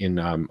in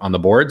on the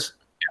boards.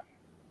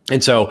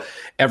 And so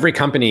every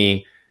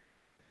company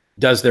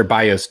does their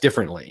BIOS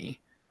differently,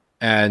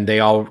 and they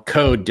all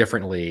code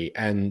differently.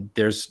 And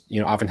there's,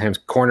 oftentimes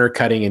corner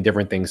cutting and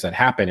different things that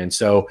happen. And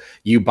so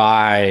you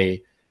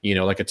buy,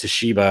 like a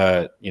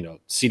Toshiba,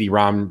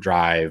 CD-ROM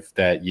drive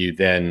that you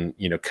then,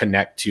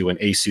 connect to an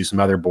Asus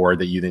motherboard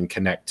that you then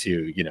connect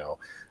to,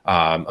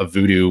 a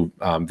Voodoo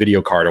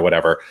video card or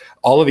whatever.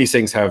 All of these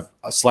things have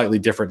a slightly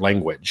different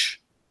language.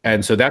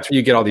 And so that's where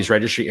you get all these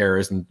registry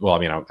errors. And well, I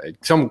mean,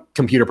 some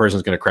computer person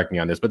is going to correct me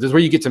on this, but this is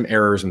where you get some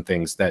errors and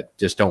things that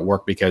just don't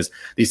work because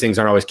these things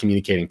aren't always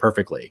communicating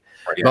perfectly.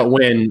 Yeah. But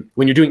when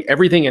you're doing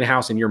everything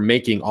in-house and you're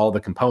making all the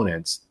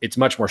components, it's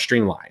much more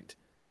streamlined.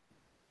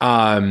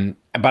 But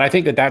I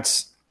think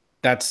that's,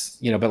 but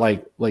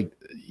like,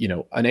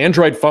 an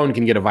Android phone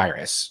can get a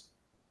virus.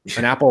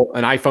 An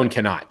iPhone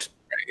cannot.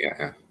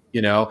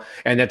 Yeah.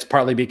 And that's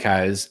partly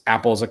because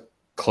Apple's a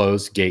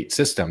closed gate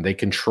system. They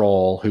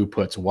control who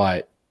puts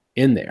what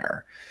in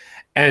there.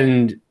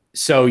 And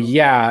so,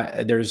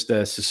 yeah, there's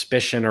the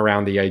suspicion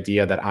around the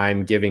idea that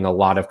I'm giving a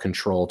lot of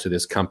control to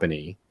this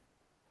company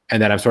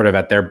and that I'm sort of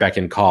at their beck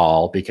and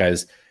call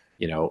because,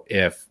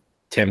 if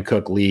Tim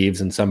Cook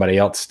leaves and somebody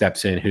else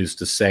steps in, who's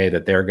to say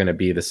that they're going to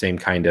be the same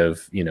kind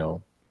of,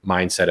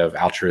 mindset of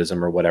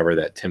altruism or whatever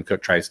that Tim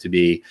Cook tries to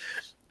be,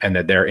 and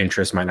that their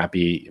interests might not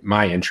be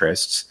my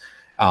interests.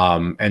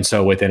 And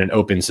so within an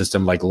open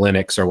system like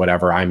Linux or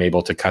whatever, I'm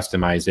able to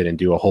customize it and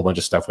do a whole bunch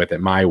of stuff with it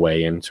my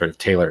way and sort of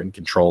tailor and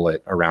control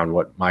it around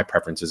what my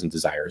preferences and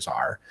desires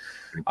are.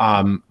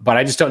 But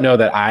I just don't know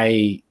that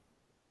I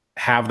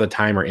have the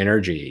time or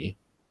energy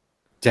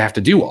to have to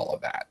do all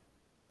of that.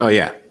 Oh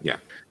yeah. Yeah.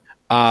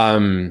 I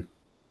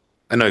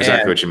know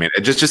exactly what you mean.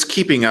 Just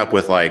keeping up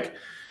with like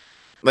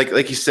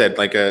you said,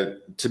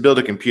 to build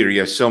a computer, you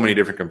have so many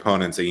different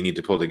components that you need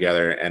to pull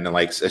together. And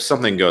like, if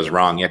something goes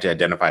wrong, you have to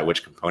identify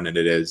which component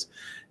it is.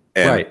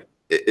 And right.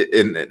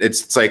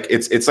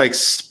 It's like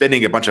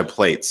spinning a bunch of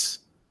plates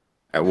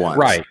at once.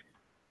 Right.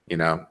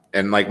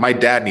 And like my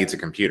dad needs a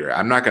computer.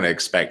 I'm not going to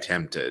expect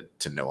him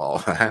to know all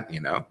of that,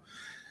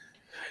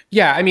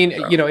 Yeah. I mean,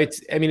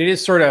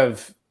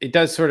 it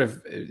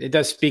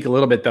does speak a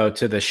little bit though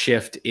to the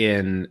shift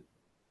in,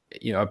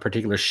 a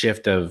particular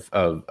shift of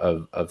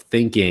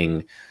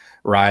thinking,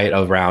 right,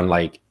 around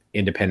like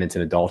independence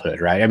and adulthood,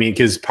 right? I mean,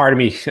 because part of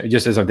me,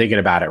 just as I'm thinking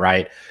about it,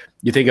 right,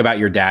 you think about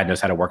your dad knows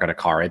how to work on a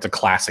car. It's a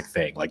classic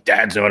thing. Like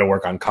dads know how to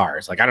work on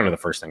cars. Like I don't know the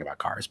first thing about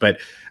cars, but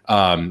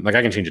like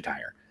I can change a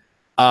tire.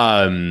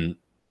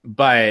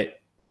 But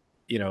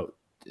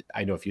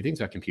I know a few things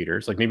about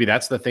computers. Like maybe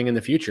that's the thing in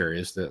the future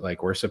is that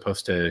like we're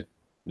supposed to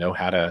know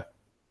how to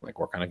like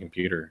work on a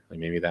computer. Like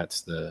maybe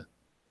that's the.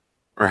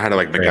 Or how to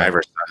like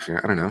MacGyver stuff.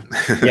 I don't know.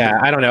 Yeah,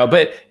 I don't know.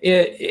 But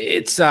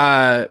it's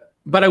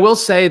but I will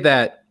say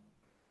that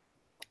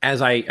as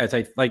I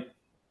like,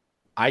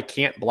 I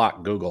can't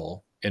block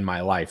Google in my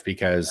life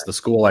because the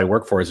school I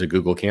work for is a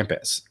Google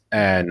campus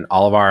and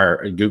all of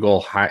our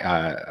Google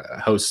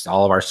hosts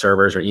all of our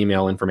servers or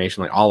email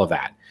information, like all of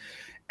that.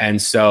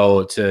 And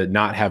so to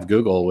not have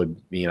Google would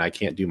mean I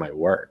can't do my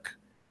work.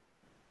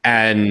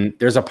 And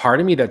there's a part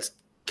of me that's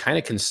kind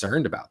of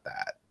concerned about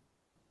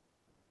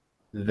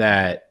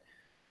that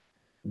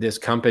this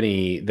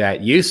company that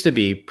used to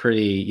be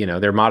pretty,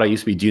 their motto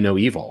used to be do no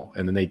evil.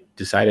 And then they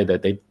decided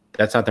that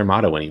that's not their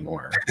motto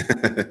anymore.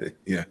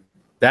 Yeah.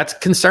 That's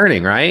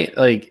concerning, right?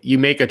 Like you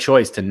make a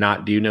choice to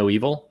not do no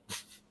evil.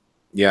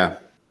 Yeah.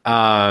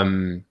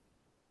 And,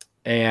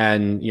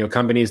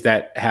 companies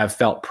that have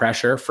felt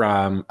pressure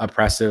from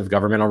oppressive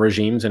governmental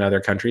regimes in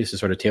other countries to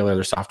sort of tailor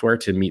their software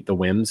to meet the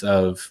whims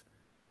of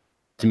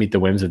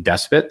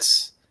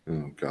despots.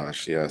 Oh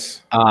gosh.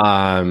 Yes.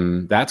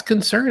 That's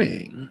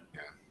concerning.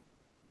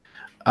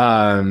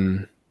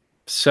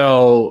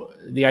 So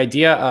the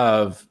idea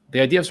of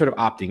sort of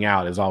opting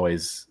out is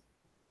always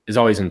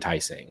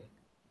enticing.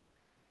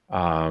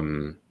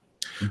 But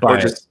or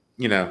just,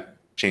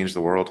 change the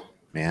world,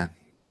 man.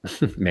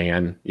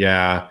 Man.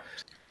 Yeah.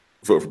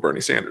 Vote for Bernie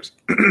Sanders.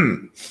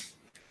 Oh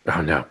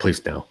no,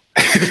 please no.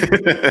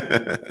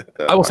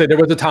 I will say there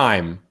was a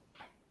time.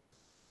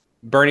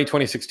 Bernie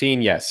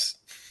 2016, yes.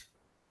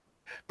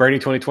 Bernie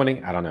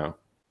 2020, I don't know.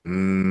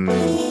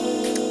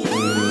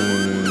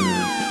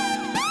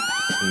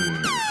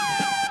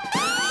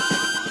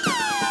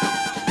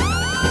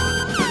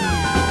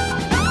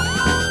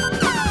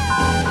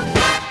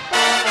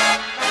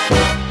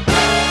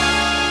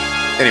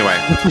 Anyway,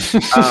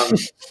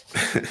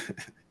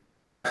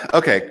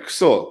 okay,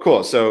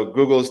 cool. So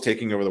Google is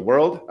taking over the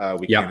world.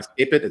 We can't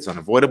escape it. It's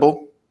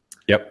unavoidable.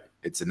 Yep.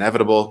 It's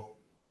inevitable.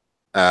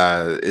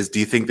 Do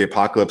you think the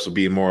apocalypse will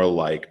be more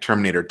like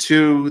Terminator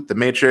 2, The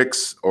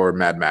Matrix, or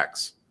Mad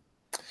Max?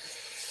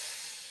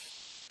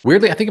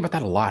 Weirdly, I think about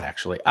that a lot,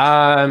 actually.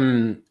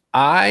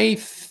 I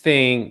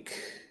think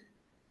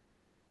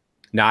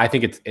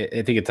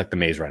it's like the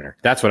Maze Runner.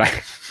 That's what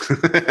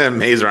I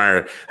Maze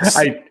Runner.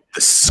 The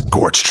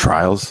Scorched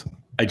Trials.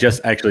 I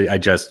just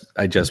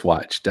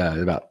watched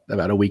about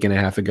a week and a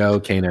half ago.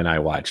 Kana and I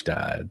watched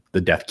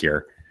The Death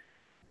Cure.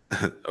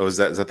 Oh, is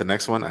that the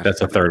next one? That's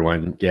the third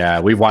one.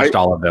 Yeah, we've watched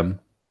all of them.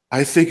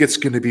 I think it's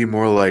going to be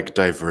more like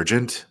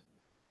Divergent.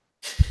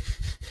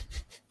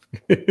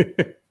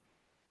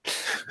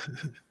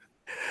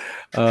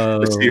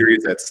 A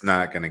series that's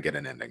not going to get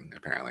an ending,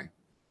 apparently.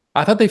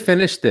 I thought they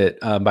finished it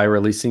by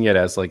releasing it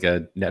as like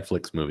a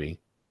Netflix movie.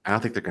 I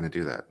don't think they're going to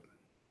do that.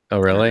 Oh,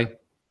 really?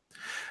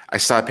 I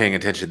stopped paying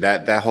attention.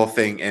 That whole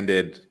thing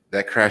ended.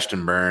 That crashed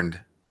and burned.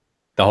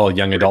 The whole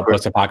young adult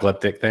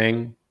post-apocalyptic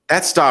thing.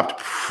 That stopped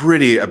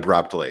pretty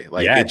abruptly.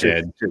 Like yeah, it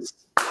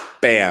just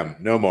bam,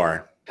 no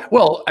more.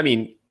 Well, I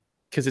mean,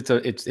 because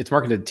it's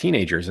marketed to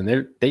teenagers, and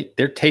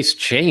their tastes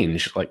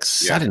change like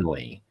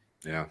suddenly.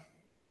 Yeah.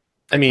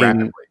 I mean,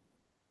 rapidly.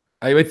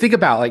 I would think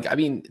about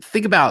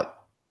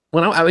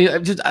when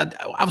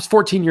I was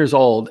 14 years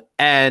old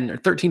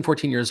and 13,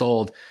 14 years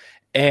old,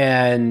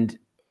 and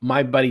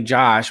my buddy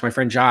Josh, my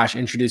friend Josh,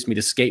 introduced me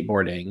to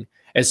skateboarding.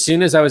 As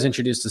soon as I was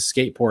introduced to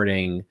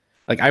skateboarding,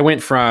 like I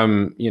went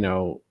from,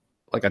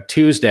 like a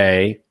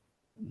Tuesday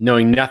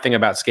knowing nothing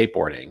about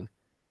skateboarding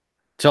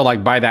till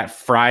like by that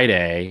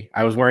Friday,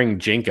 I was wearing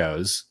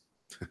JNCOs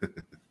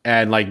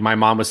and like my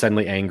mom was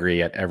suddenly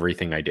angry at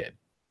everything I did.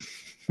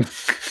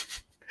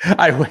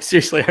 I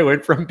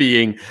went from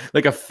being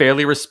like a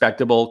fairly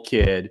respectable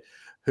kid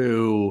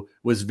who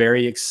was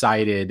very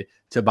excited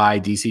to buy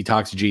DC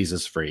Talks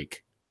Jesus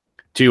Freak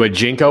to a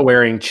JNCO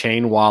wearing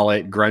chain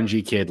wallet,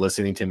 grungy kid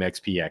listening to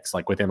MXPX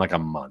like within like a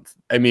month.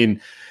 I mean,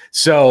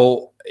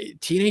 so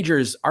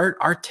teenagers,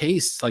 our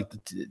tastes, like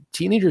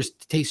teenagers'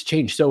 tastes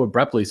change so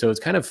abruptly. So it's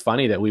kind of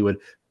funny that we would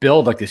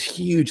build like this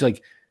huge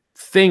like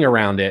thing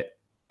around it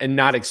and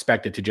not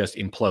expect it to just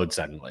implode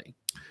suddenly.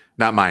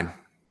 Not mine.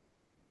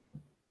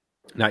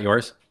 Not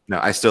yours? No,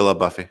 I still love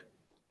Buffy.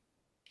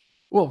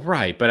 Well,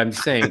 right, but I'm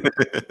just saying.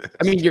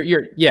 I mean,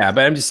 you're yeah,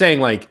 but I'm just saying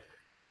like.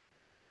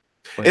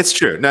 It's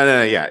true.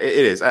 No, yeah,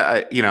 it is.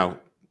 I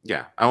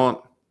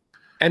won't.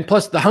 And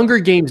plus, the Hunger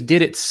Games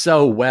did it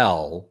so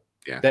well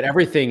that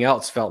everything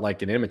else felt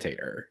like an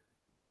imitator.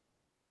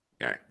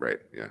 Yeah, right.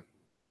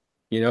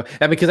 Yeah.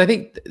 And because I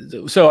think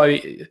so. I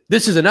mean,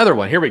 this is another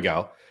one. Here we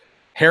go.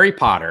 Harry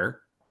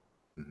Potter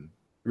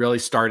really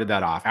started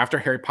that off. After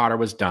Harry Potter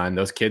was done,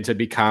 those kids had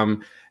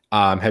become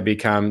young,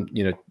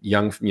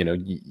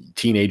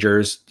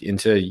 teenagers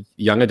into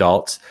young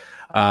adults.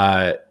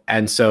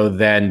 And so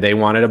then they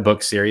wanted a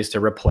book series to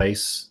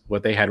replace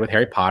what they had with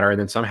Harry Potter. And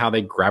then somehow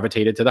they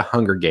gravitated to the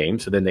Hunger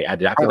Games. So then they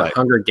adapted the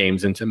Hunger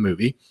Games into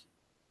movie.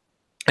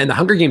 And the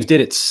Hunger Games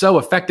did it so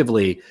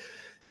effectively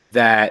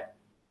that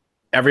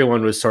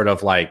everyone was sort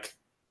of like,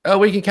 oh,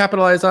 we can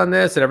capitalize on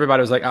this. And everybody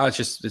was like, oh, it's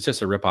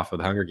just a ripoff of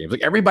the Hunger Games.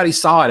 Like everybody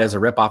saw it as a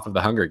ripoff of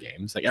the Hunger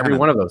Games. Like every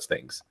one of those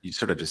things. You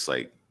sort of just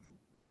like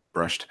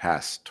brushed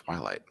past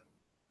Twilight.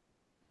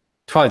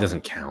 Twilight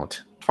doesn't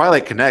count.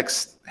 Twilight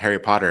connects Harry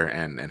Potter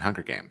and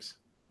Hunger Games.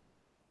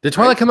 Did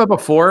Twilight come out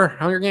before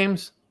Hunger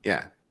Games?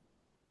 Yeah.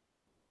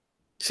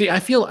 See, I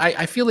feel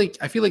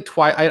like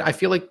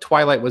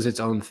Twilight was its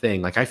own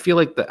thing. Like I feel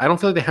like I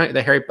don't feel like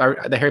the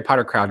Harry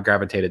Potter crowd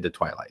gravitated to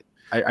Twilight.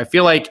 I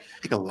feel like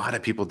I think a lot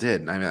of people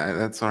did. I mean,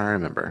 that's what I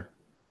remember.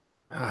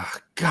 Oh,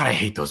 God, I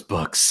hate those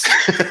books.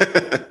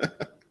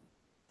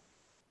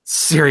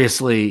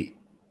 Seriously,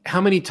 how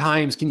many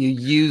times can you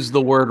use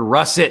the word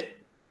russet?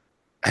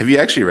 Have you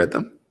actually read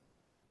them?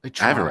 I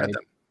haven't read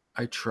them.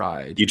 I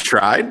tried. You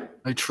tried?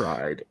 I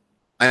tried.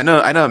 I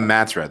know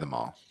Matt's read them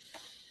all.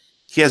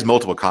 He has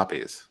multiple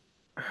copies.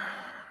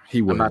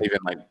 He would. I'm not even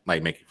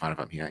like making fun of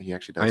him. He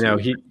actually does. I know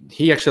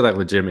he actually like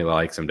legitimately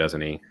likes him,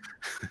 doesn't he?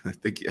 I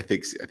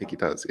think he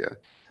does. Yeah.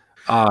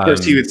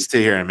 First, he would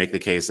stay here and make the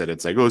case that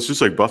it's like, oh, it's just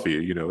like Buffy.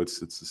 It's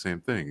the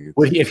same thing.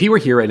 If he were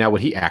here right now,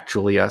 would he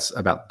actually us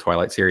about the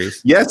Twilight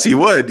series? Yes, he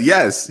would.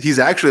 Yes, he's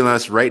actually on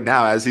us right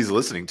now as he's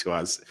listening to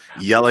us,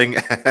 yelling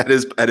at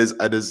his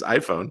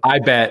iPhone. I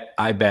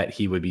bet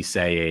he would be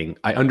saying,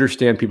 "I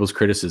understand people's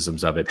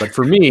criticisms of it, but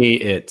for me,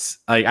 it's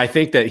I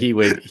think that he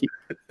would."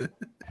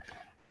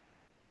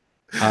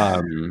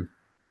 The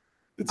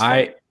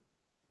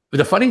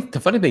funny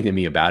thing to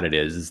me about it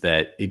is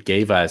that it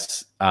gave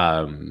us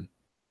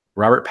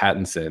Robert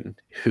Pattinson,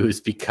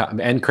 who's become,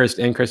 and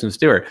Kristen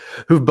Stewart,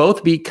 who've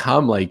both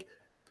become like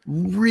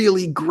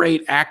really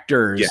great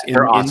actors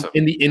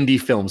in the indie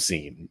film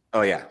scene.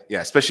 Oh yeah,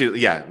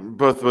 especially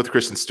both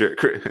Kristen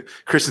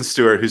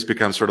Stewart, who's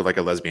become sort of like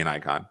a lesbian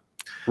icon,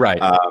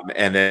 right?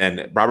 And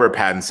then Robert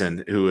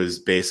Pattinson, who is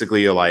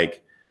basically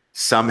like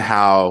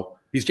somehow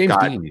he's James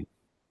Dean.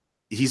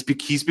 He's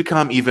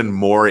become even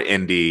more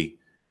indie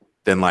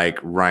than like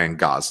Ryan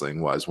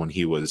Gosling was when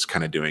he was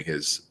kind of doing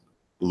his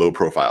low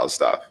profile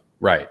stuff.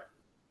 Right.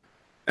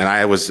 And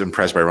I was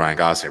impressed by Ryan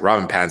Gosling.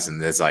 Robin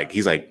Pattinson is like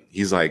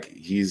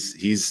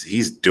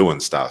he's doing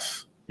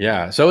stuff.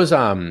 Yeah. So is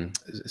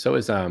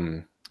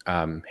Harry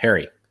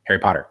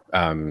Potter.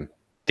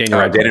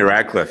 Daniel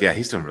Radcliffe. Yeah,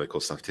 he's doing really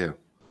cool stuff too.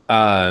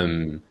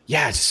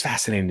 Yeah, it's just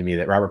fascinating to me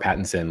that Robert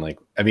Pattinson, like,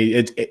 I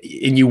mean,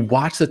 and you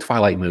watch the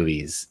Twilight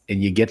movies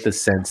and you get the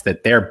sense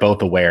that they're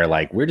both aware,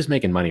 like, we're just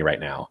making money right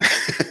now.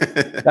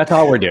 That's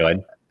all we're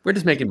doing. We're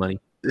just making money.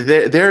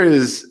 There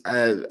is,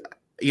 I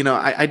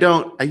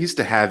used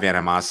to have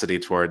animosity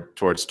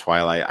towards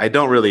Twilight. I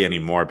don't really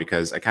anymore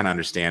because I kind of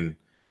understand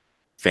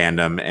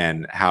fandom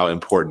and how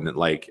important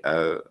like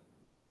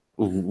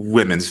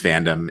women's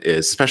fandom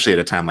is, especially at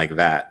a time like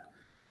that.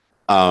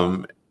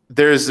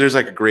 There's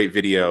like a great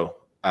video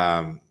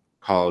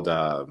called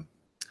I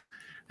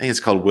think it's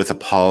called "With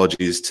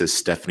Apologies to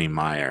Stephenie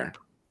Meyer,"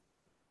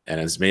 and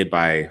it's made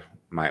by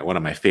one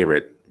of my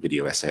favorite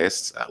video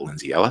essayists,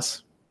 Lindsay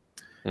Ellis.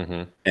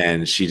 Mm-hmm.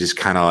 And she just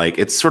kind of like,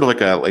 it's sort of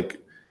like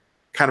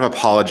kind of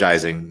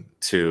apologizing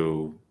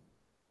to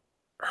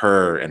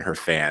her and her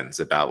fans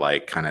about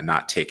like kind of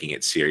not taking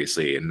it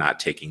seriously and not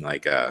taking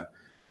like a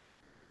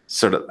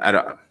sort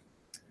of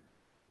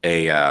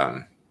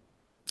a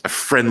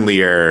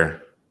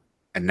friendlier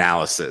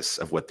analysis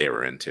of what they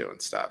were into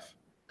and stuff.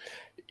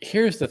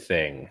 Here's the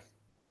thing.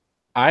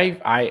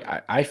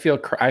 I feel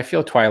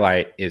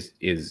Twilight is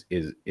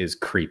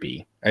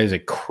creepy. It is a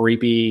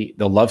creepy.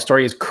 The love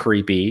story is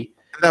creepy.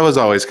 That was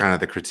always kind of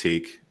the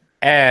critique.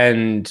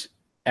 And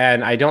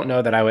I don't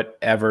know that I would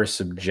ever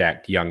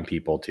subject young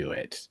people to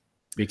it,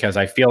 because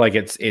I feel like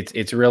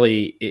it's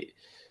really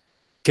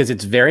because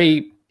it's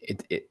very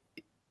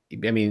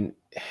I mean,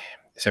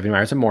 Stephenie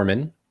Meyer's a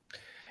Mormon,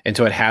 and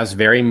so it has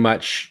very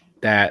much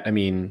that. I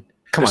mean,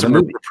 come on, some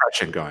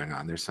repression going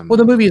on. There's some. Well,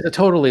 the movie is a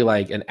totally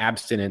like an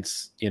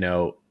abstinence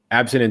only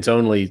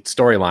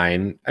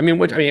storyline. I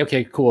mean,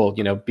 okay, cool.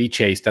 Be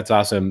chaste. That's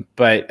awesome.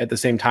 But at the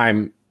same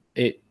time,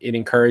 it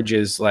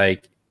encourages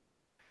like,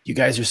 you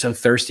guys are so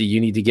thirsty. You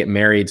need to get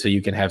married so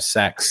you can have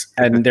sex.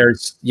 And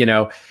there's,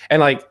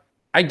 and like,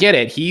 I get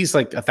it. He's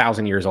like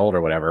 1,000 years old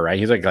or whatever, right?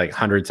 He's like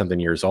 100 something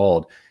years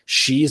old.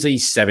 She's a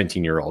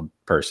 17-year-old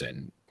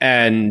person.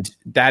 And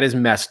that is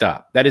messed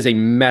up. That is a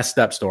messed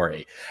up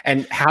story.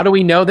 And how do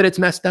we know that it's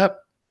messed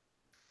up?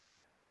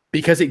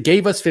 Because it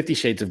gave us 50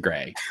 Shades of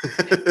Grey.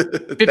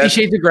 50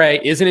 Shades of Grey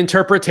is an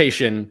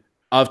interpretation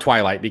of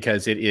Twilight,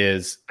 because that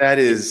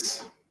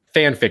is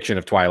fan fiction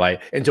of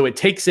Twilight. And so it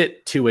takes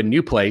it to a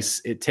new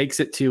place. It takes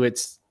it to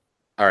its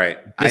all right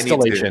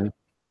distillation.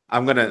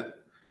 I'm gonna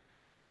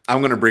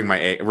bring my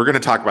A. We're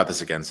gonna talk about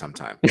this again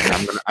sometime.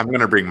 I'm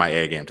gonna bring my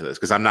A game to this,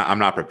 because I'm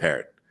not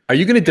prepared. Are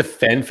you gonna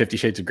defend 50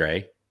 Shades of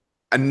Grey?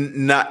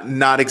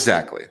 Not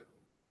exactly.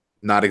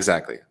 Not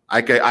exactly.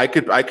 I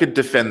could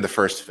defend the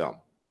first film,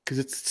 because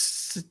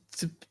it's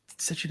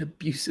such an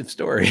abusive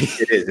story.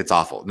 It is. It's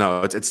awful.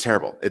 No, it's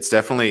terrible. It's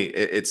definitely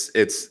it's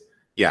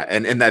yeah.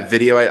 And in that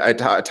video I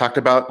talked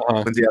about,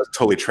 Lindsay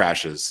totally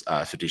trashes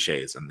 50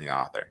 Shades and the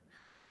author.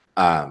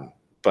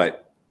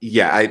 But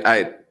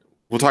yeah,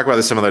 we'll talk about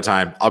this some other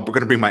time. We're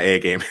going to bring my A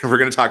game. We're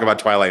going to talk about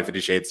Twilight and 50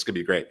 Shades. It's going to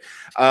be great.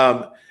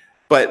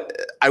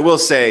 But I will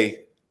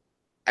say,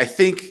 I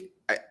think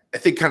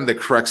kind of the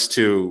crux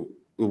to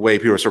the way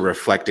people are sort of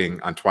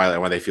reflecting on Twilight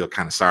and why they feel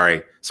kind of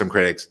sorry, some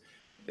critics,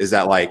 is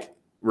that like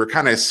we're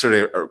kind of sort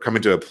of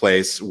coming to a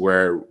place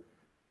where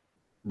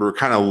we're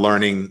kind of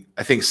learning.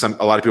 I think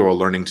a lot of people are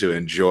learning to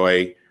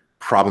enjoy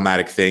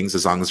problematic things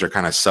as long as they're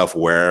kind of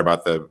self-aware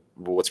about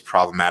what's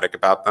problematic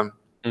about them.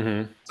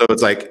 Mm-hmm. So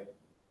it's like,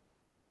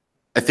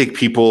 I think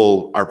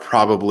people are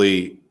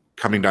probably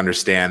coming to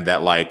understand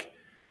that like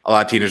a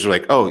lot of teenagers are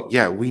like, oh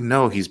yeah, we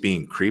know he's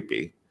being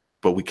creepy,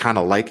 but we kind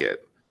of like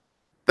it.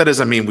 That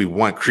doesn't mean we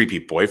want creepy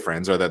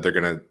boyfriends, or that they're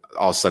going to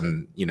all of a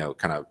sudden,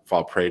 kind of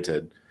fall prey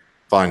to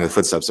following the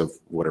footsteps of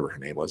whatever her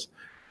name was.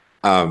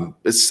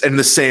 It's in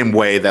the same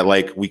way that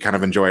like we kind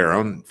of enjoy our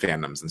own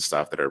fandoms and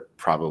stuff that are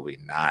probably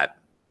not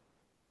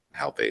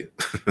healthy,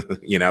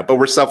 but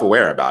we're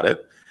self-aware about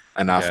it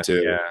enough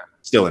to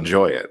still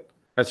enjoy it.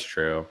 That's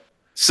true.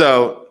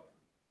 So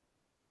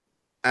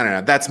I don't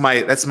know. That's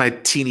my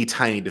teeny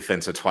tiny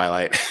defense of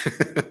Twilight.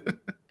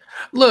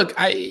 Look,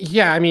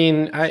 you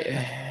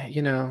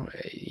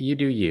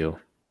do you.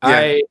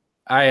 Yeah.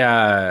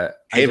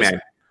 Hey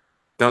man,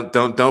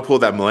 don't pull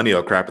that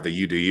millennial crap with the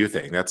you do you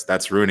thing.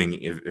 That's ruining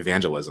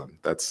evangelism.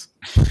 That's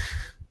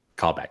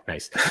callback.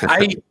 Nice.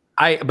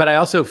 But I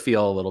also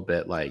feel a little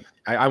bit like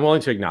I'm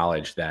willing to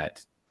acknowledge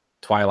that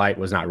Twilight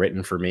was not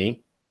written for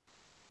me.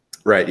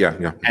 Right.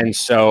 Yeah. And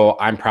so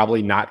I'm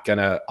probably not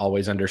gonna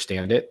always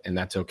understand it, and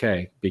that's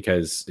okay,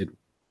 because it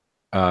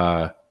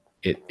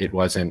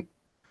wasn't.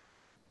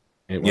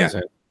 It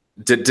wasn't.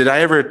 Did I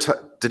ever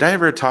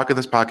talk in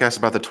this podcast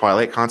about the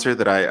Twilight concert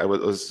that I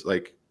was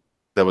like,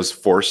 that was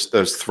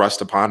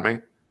thrust upon me?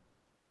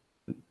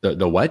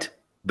 The what?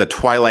 The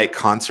Twilight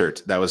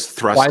concert that was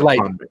thrust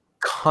upon me.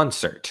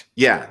 Concert.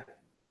 Yeah.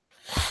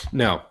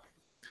 No.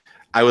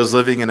 I was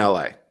living in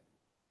LA.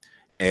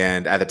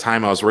 And at the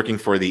time, I was working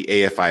for the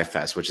AFI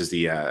Fest, which is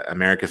the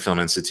American Film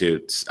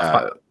Institute's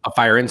A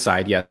Fire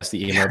Inside, yes,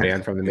 the emo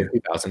band from the mid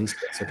 2000s.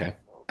 That's okay.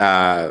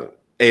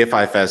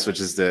 AFI Fest, which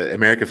is the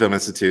American Film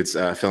Institute's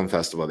film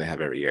festival they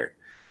have every year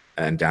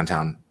in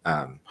downtown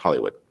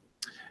Hollywood.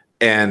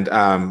 And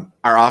our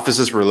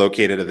offices were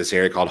located at this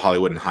area called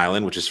Hollywood and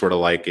Highland, which is sort of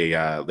like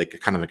a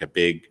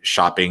big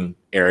shopping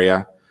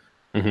area.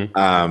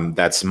 Mm-hmm.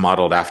 That's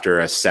modeled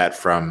after a set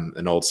from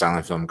an old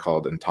silent film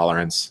called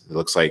Intolerance. It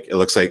looks like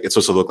it's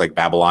supposed to look like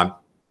Babylon,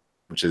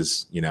 which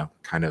is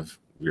kind of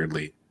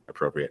weirdly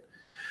appropriate.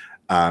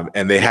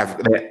 And they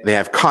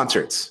have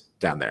concerts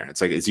down there.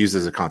 It's used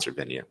as a concert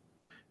venue,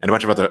 and a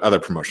bunch of other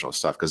promotional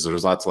stuff, because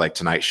there's lots of like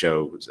Tonight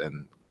shows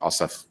and all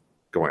stuff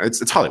going.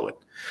 It's Hollywood.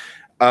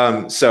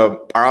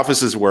 So our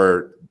offices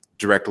were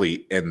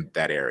directly in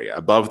that area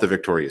above the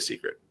Victoria's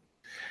Secret,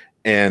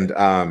 and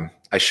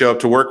I show up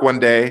to work one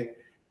day.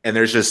 and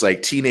there's just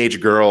like teenage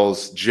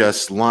girls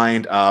just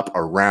lined up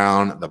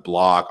around the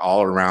block,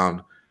 all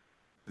around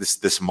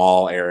this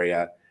mall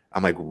area.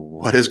 I'm like,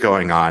 what is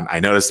going on? I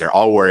noticed they're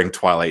all wearing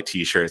Twilight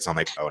t-shirts. I'm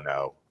like, oh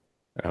no.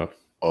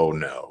 Oh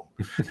no.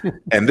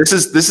 And this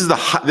is the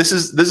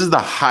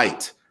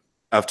height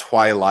of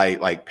Twilight,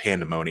 like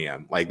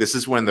pandemonium. Like this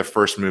is when the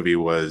first movie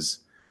was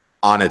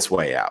on its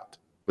way out.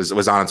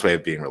 Was on its way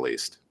of being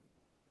released.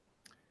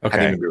 Okay.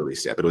 Hadn't even been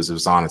released yet, but it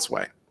was on its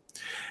way.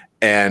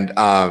 And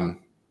I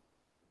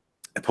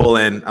pull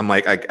in. I'm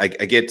like, I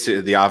get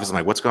to the office. I'm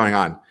like, what's going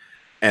on?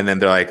 And then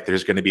they're like,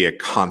 there's going to be a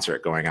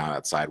concert going on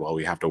outside while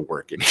we have to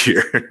work in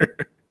here.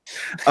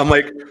 I'm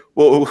like,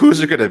 well,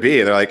 who's it going to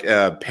be? They're like,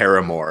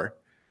 Paramore.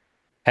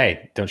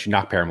 Hey, don't you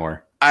knock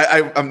Paramore.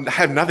 I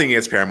have nothing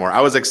against Paramore.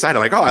 I was excited.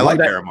 I'm like, oh, I like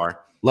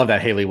Paramore. Love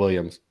that Hayley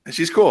Williams.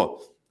 She's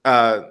cool.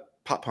 Pop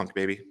punk,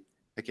 baby.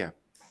 Heck yeah.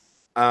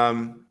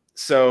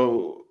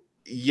 So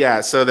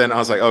then I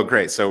was like, oh,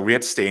 great. So we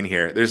have to stay in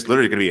here. There's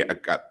literally going to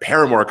be a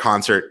Paramore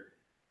concert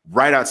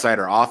right outside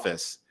our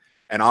office.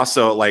 And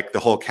also, like, the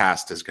whole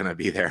cast is going to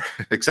be there,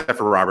 except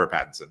for Robert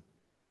Pattinson,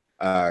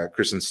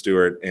 Kristen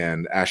Stewart,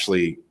 and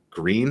Ashley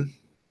Greene.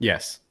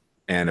 Yes.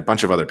 And a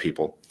bunch of other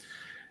people.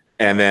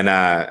 And then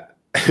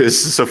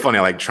this is so funny,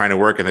 like, trying to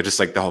work, and they're just,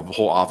 like, the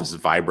whole office is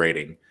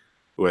vibrating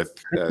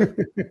with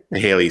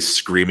Haley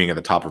screaming at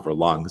the top of her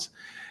lungs.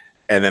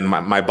 And then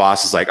my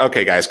boss is like,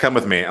 okay, guys, come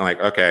with me. I'm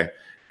like, okay.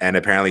 And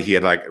apparently he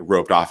had, like,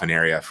 roped off an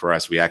area for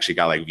us. We actually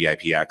got, like,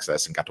 VIP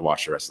access and got to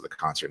watch the rest of the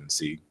concert and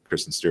see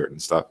Kristen Stewart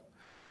and stuff.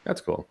 That's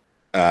cool.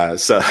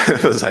 So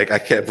it was like, I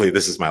can't believe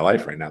this is my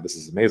life right now. This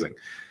is amazing.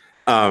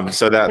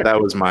 So that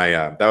was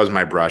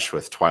my brush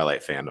with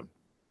Twilight fandom.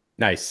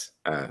 Nice.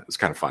 It was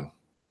kind of fun.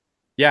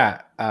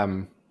 Yeah.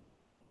 I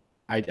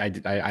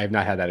have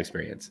not had that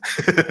experience.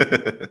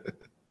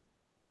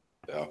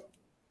 No.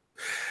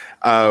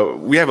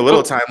 We have a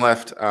little time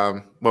left.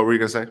 What were you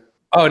gonna say?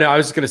 Oh no, I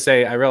was just gonna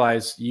say, I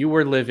realized you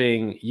were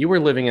living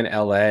in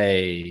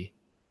LA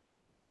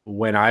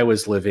when I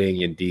was living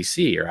in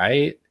DC,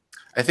 right?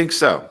 I think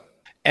so.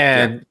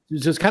 And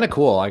yeah. It's kind of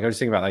cool. Like I was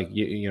thinking about, like,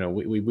 you know,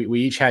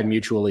 we each had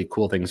mutually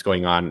cool things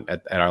going on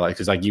at our life.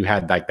 Cause like you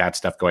had like that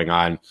stuff going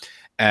on.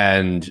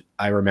 And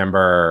I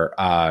remember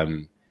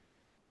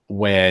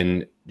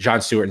when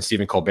Jon Stewart and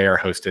Stephen Colbert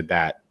hosted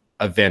that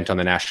event on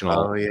the National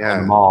on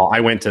the Mall,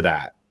 I went to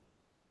that.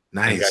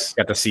 Nice.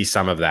 Got to see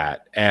some of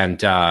that. And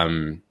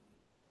that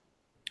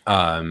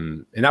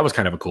was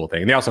kind of a cool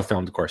thing. And they also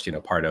filmed, of course, you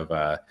know, part of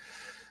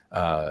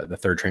the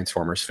third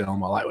Transformers film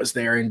while I was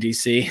there in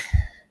DC.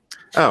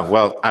 Oh,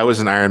 well, I was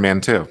an Iron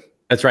Man too.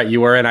 That's right.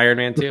 You were an Iron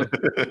Man too.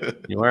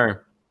 You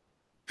were.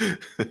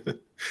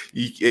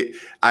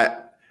 I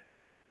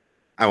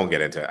won't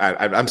get into it.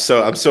 I'm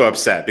so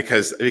upset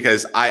because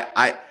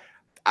I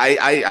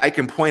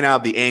can point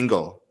out the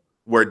angle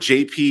where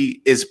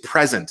JP is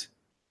present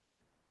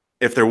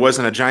if there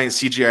wasn't a giant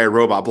CGI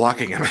robot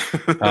blocking him.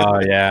 Oh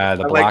yeah,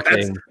 the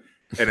blocking.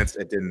 And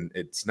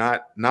it's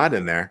not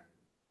in there.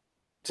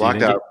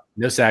 Blocked out.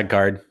 No SAG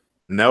card.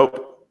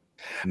 Nope.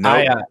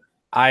 One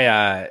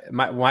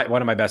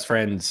of my best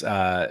friends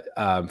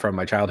from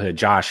my childhood,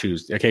 Josh,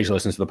 who's occasionally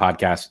listens to the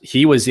podcast,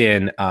 he was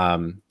in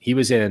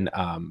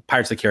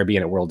Pirates of the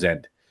Caribbean at World's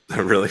End.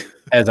 Really?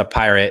 As a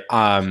pirate.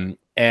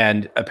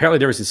 And apparently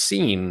there was a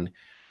scene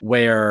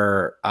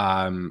where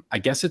I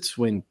guess it's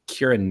when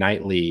Keira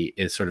Knightley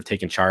is sort of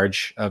taking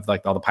charge of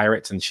like all the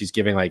pirates, and she's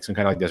giving like some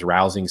kind of like this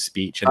rousing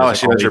speech. And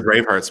she does her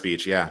Braveheart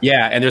speech, yeah.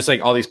 Yeah, and there's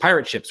like all these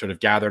pirate ships sort of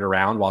gathered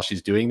around while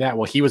she's doing that.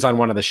 Well, he was on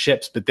one of the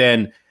ships, but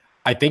then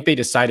I think they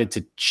decided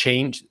to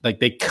change, like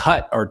they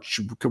cut or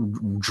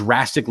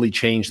drastically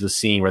changed the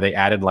scene where they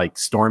added like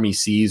stormy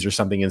seas or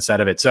something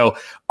instead of it. So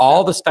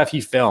all the stuff he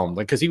filmed,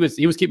 like, cause he was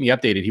keeping me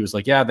updated. He was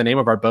like, yeah, the name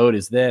of our boat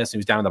is this. He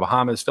was down in the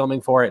Bahamas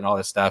filming for it and all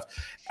this stuff.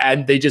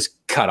 And they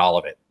just cut all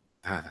of it.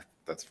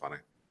 That's funny.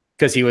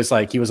 Cause he was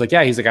like,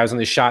 yeah, he's like, I was in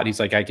this shot. He's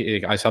like,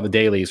 I saw the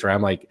dailies where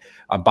I'm like,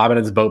 I'm bobbing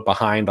in this boat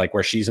behind, like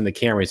where she's in the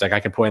camera. He's like, I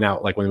can point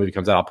out, like when the movie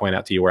comes out, I'll point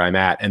out to you where I'm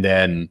at. And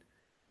then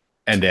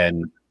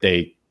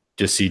they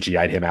just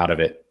CGI'd him out of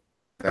it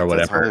or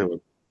whatever.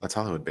 That's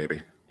Hollywood,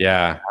 baby.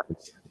 Yeah.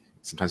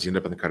 Sometimes you end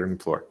up on the cutting room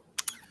floor.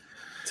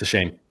 It's a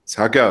shame. That's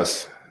how it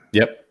goes.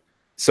 Yep.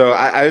 So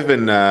I've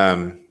been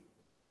kind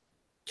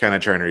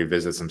of trying to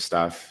revisit some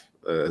stuff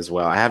as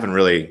well. I haven't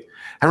really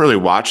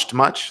watched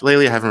much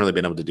lately. I haven't really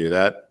been able to do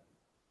that.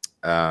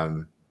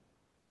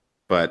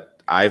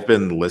 But I've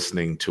been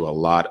listening to a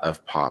lot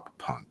of pop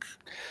punk.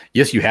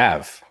 Yes, you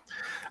have.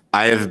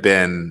 I have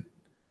been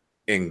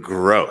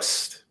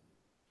engrossed.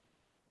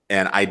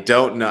 And I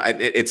don't know.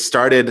 It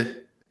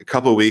started a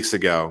couple of weeks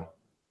ago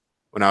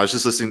when I was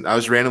just listening. I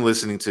was randomly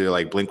listening to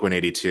like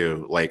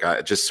Blink-182. Like they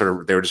were just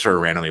sort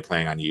of randomly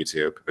playing on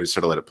YouTube. I just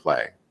sort of let it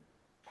play.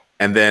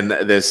 And then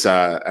this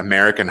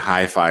American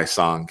Hi-Fi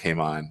song came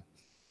on.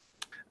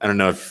 I don't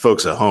know if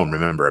folks at home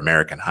remember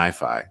American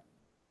Hi-Fi.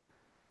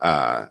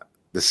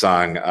 The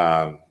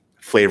song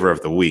Flavor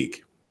of the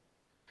Week.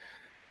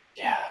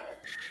 Yeah.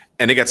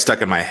 And it got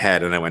stuck in my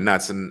head and I went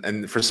nuts.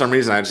 And for some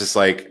reason I was just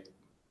like,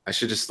 I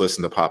should just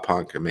listen to pop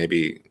punk, and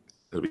maybe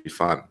it'll be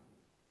fun.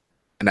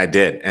 And I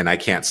did, and I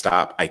can't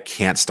stop. I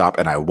can't stop,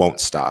 and I won't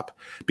stop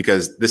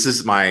because this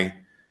is going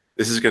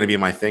to be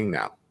my thing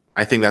now.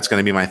 I think that's going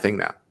to be my thing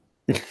now.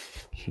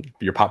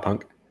 Your pop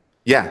punk.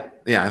 Yeah.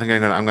 I think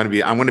I'm going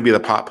to be the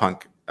pop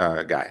punk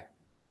guy.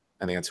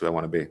 I think that's who I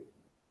want to be.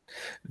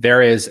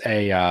 There is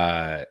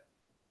a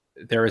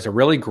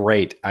really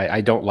great.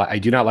 I do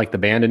not like the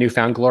band A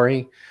Newfound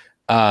Glory,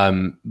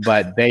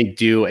 but they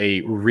do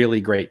a really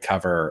great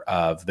cover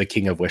of The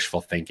King of Wishful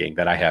Thinking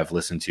that I have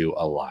listened to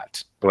a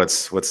lot.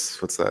 What's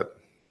that?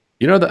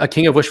 You know A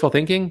King of Wishful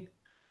Thinking?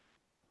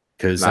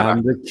 Because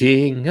I'm the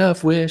king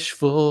of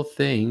wishful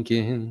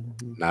thinking.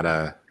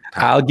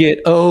 I'll get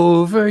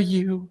over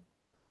you.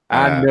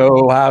 I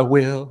know I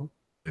will.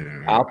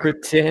 I'll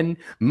pretend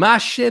my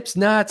ship's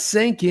not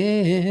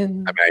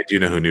sinking. I mean, I do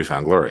know who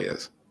Newfound Glory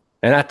is.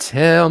 And I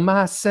tell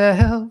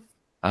myself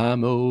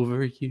I'm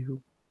over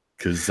you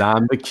because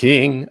I'm the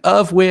king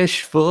of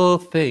wishful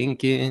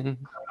thinking.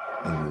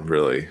 I'm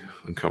really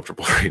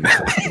uncomfortable right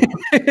now.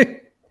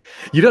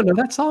 You don't know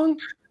that song?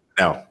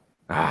 No.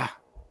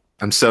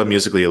 I'm so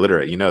musically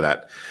illiterate. You know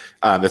that.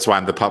 That's why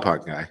I'm the pop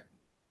punk guy.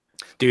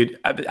 Dude,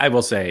 I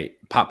will say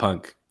pop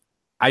punk.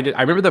 I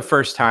remember the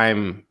first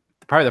time,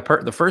 probably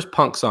the first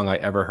punk song I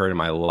ever heard in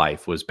my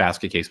life was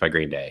Basket Case by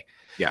Green Day.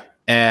 Yeah.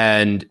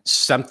 And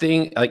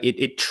something like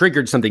it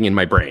triggered something in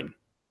my brain.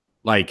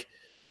 Like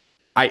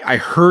I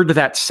heard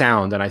that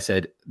sound and I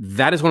said,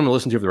 that is what I'm gonna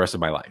listen to for the rest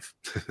of my life.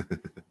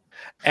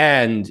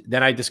 And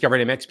then I discovered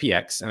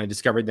MXPX, and I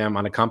discovered them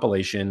on a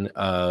compilation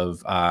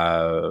of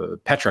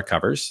Petra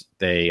covers.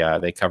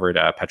 They covered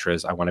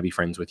Petra's "I Want to Be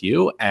Friends with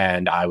You,"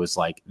 and I was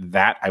like,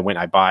 that.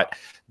 I bought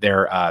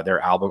their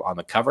album on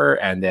the cover,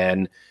 and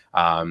then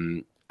I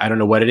don't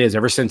know what it is.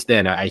 Ever since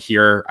then, I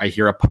hear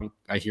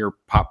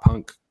pop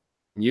punk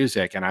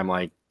music, and I'm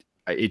like,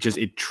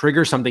 it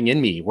triggers something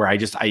in me where I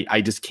just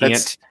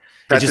can't.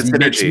 It just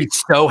makes me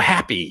so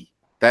happy.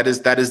 That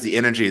is the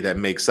energy that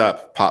makes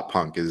up pop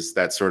punk, is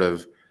that sort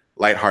of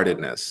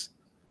lightheartedness.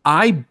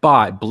 I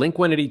bought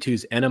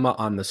Blink-182's Enema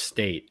on the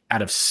State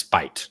out of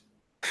spite.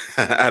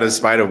 Out of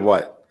spite of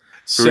what?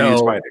 Who are you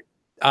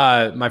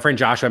spiting? My friend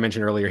Josh, I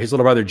mentioned earlier, his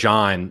little brother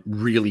John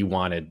really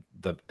wanted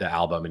the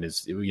album, and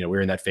we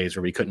were in that phase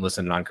where we couldn't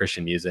listen to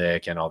non-Christian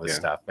music and all this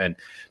stuff, and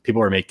people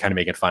were kind of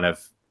making fun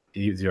of.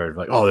 You're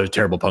like, oh, they're a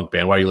terrible punk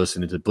band. Why are you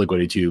listening to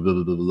Blink-182? Blah,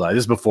 blah, blah, blah. This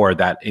is before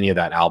that any of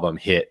that album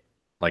hit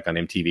like on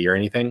MTV or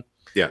anything.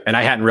 Yeah. And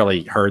I hadn't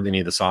really heard any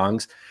of the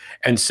songs.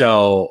 And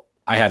so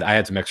I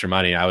had some extra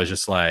money. I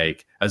was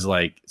like,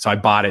 so I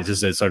bought it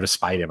just to sort of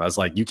spite him. I was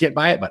like, you can't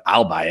buy it, but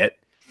I'll buy it.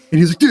 And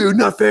he's like, dude,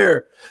 not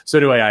fair. So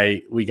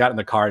anyway, we got in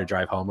the car to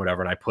drive home,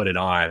 whatever, and I put it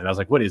on, and I was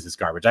like, what is this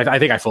garbage? I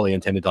think I fully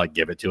intended to like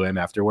give it to him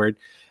afterward.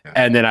 Yeah.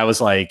 And then I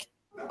was like,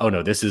 oh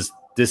no, this is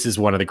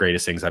one of the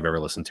greatest things I've ever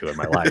listened to in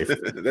my life.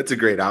 That's a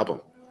great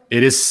album.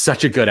 It is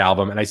such a good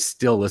album, and I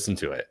still listen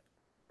to it.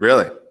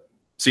 Really?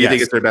 So you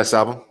think it's their best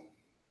album?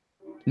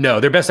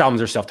 No, their best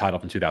albums are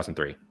self-titled from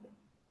 2003.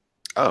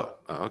 Oh,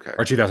 okay.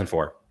 Or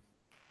 2004.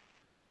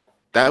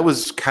 That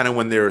was kind of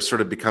when they were sort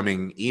of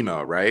becoming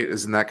emo, right?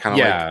 Isn't that kind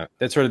of like...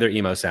 that's sort of their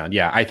emo sound.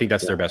 Yeah, I think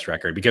that's their best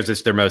record because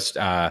it's their most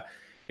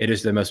it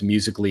is the most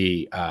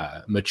musically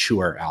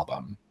mature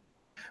album.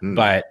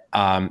 But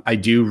I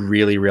do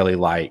really, really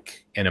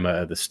like Enema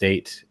of the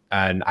State,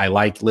 and I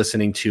like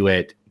listening to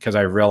it because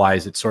I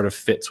realize it sort of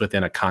fits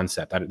within a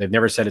concept. They've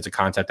never said it's a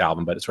concept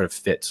album, but it sort of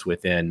fits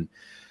within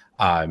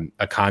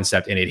a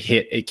concept, and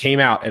it came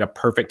out at a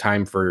perfect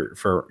time for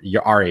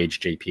our age,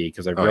 JP,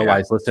 because I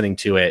realized listening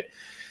to it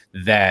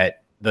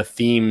that the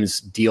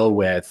themes deal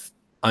with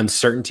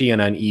uncertainty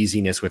and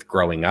uneasiness with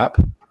growing up,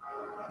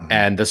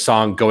 and the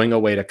song "Going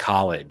Away to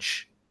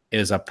College"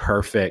 is a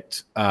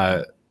perfect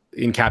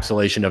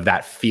encapsulation of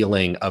that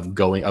feeling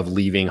of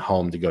leaving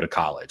home to go to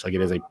college. Like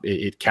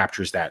it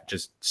captures that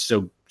just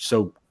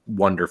so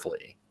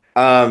wonderfully.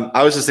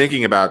 I was just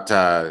thinking about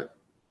the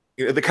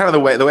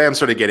way I'm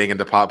sort of getting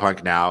into pop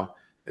punk now.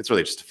 It's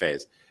really just a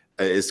phase.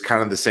 It's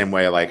kind of the same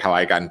way like how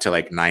I got into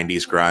like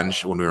 90s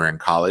grunge when we were in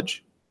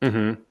college.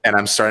 And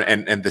I'm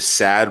starting, and the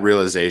sad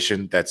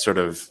realization that sort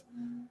of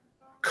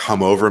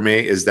come over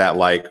me is that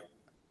like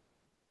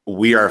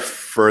we are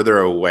further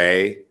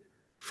away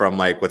from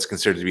like what's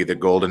considered to be the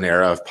golden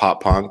era of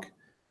pop punk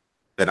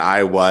than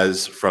I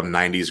was from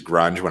 90s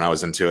grunge when I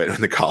was into it in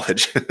the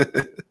college,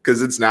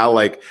 because it's now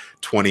like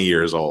 20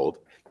 years old.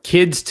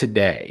 Kids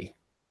today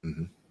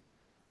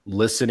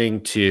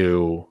listening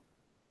to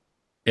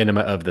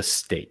Enema of the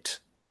State,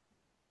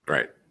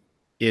 right,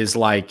 is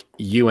like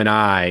you and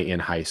I in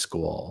high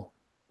school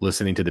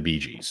listening to the Bee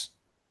Gees.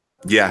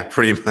 Yeah,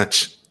 pretty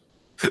much.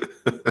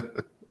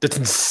 That's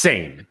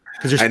insane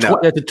because that's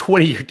a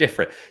 20-year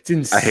difference. It's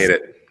insane. I hate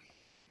it.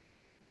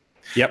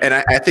 Yep. And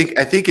I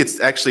think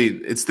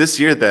it's this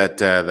year that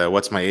the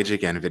 "What's My Age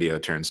Again" video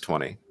turns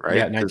 20, right?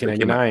 Yeah,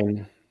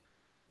 1999.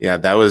 Yeah,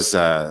 that was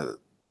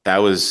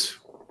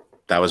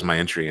my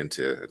entry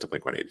into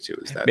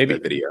Blink-182. Is that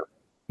video?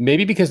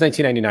 Maybe because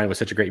 1999 was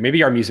such a great.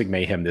 Maybe our Music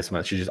Mayhem this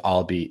year should just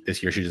all be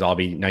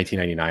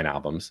 1999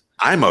 albums.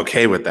 I'm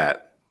okay with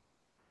that.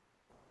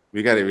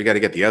 We got to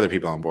get the other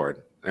people on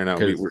board. I know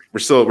we're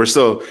still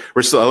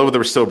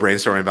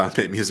brainstorming about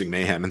Music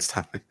Mayhem and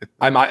stuff.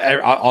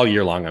 All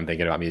year long. I'm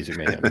thinking about Music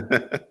Mayhem.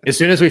 As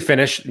soon as we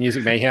finish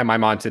Music Mayhem,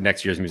 I'm on to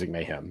next year's Music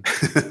Mayhem.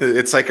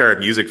 It's like our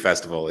music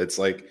festival. It's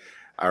like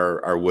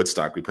our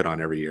Woodstock we put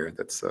on every year.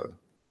 That's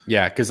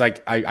yeah, because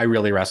like I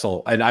really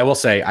wrestle, and I will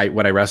say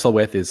what I wrestle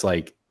with is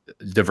like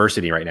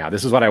diversity right now.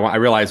 This is what I want. I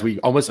realize we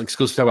almost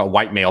exclusively talk about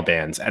white male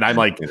bands, and I'm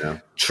like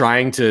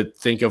trying to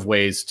think of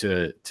ways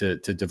to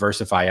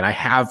diversify. And I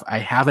have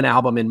an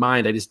album in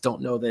mind. I just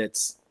don't know that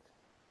it's.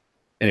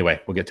 Anyway,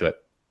 we'll get to it.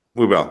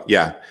 We will,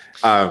 yeah.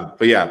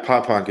 But yeah,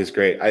 pop punk is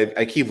great.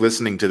 I keep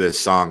listening to this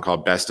song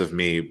called "Best of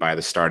Me" by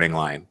The Starting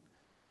Line,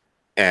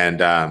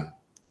 and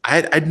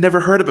I'd never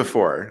heard it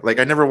before. Like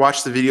I never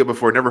watched the video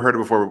before, never heard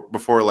it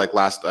before. Like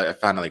I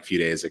found it like a few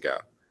days ago.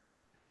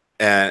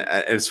 And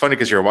it's funny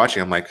because you're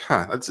watching. I'm like,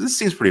 this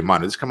seems pretty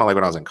modern. This came out like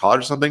when I was in college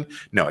or something.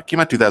 No, it came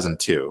out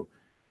 2002,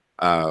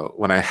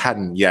 when I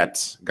hadn't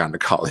yet gone to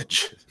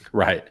college.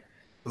 Right.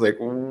 I was like,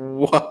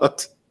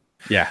 what?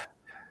 Yeah.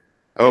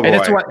 Oh boy.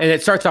 And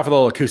it starts off with a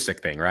little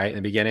acoustic thing, right, in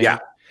the beginning. Yeah.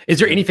 Is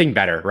there anything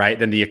better, right,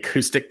 than the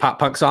acoustic pop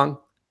punk song?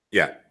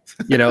 Yeah.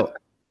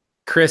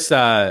 Chris,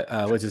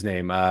 what's his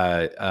name?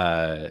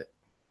 Dashboard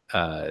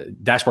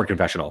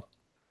Confessional.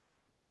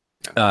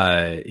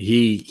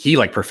 He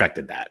like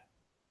perfected that.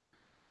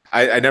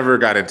 I never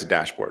got into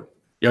Dashboard.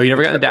 You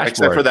never got into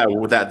Dashboard, except for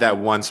that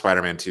one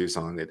Spider-Man 2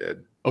 song they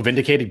did. Oh,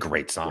 Vindicated,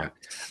 great song.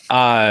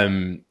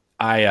 Yeah.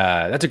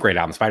 That's a great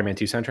album, Spider-Man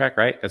 2 soundtrack,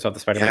 right? That's off the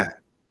Spider-Man. Yeah,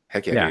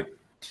 heck yeah.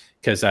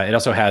 Because it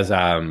also has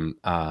a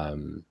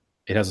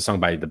song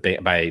by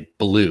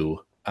Blue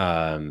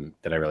that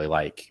I really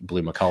like,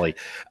 Blue Macaulay.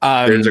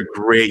 There's a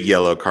great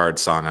Yellow Card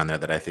song on there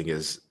that I think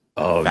is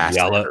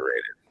vastly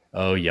underrated.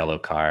 Oh, Yellow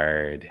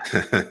Card.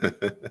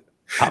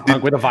 Pop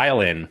punk with a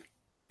violin.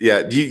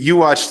 Yeah, you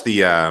watched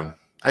the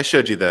I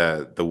showed you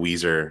the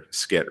Weezer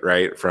skit,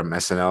 right, from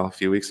SNL a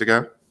few weeks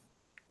ago.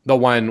 The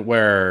one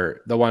where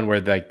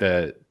like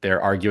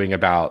they're arguing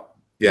about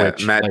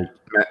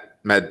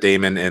Matt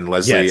Damon and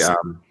Leslie. Yes.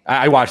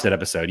 I watched that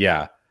episode.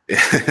 Yeah,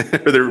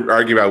 where they're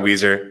arguing about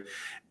Weezer,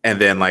 and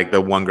then like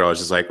the one girl is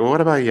just like, "Well,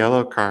 what about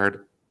Yellow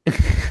Card?"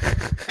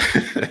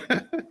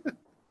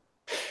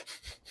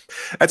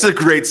 That's a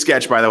great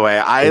sketch, by the way.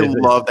 I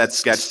love that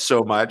sketch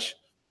so much.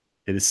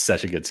 It is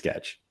such a good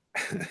sketch.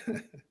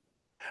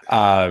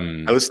 I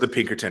listened to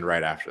Pinkerton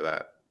right after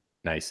that.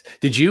 Nice.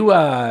 Did you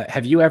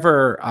have you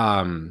ever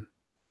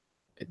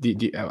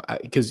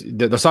because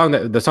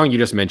the song you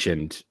just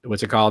mentioned,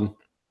 what's it called?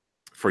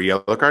 For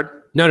Yellow Card?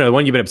 No, the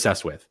one you've been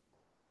obsessed with.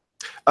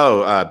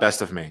 Oh,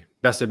 Best of Me.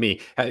 Best of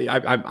Me.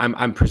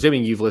 I'm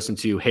presuming you've listened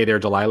to "Hey There,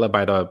 Delilah"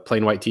 by the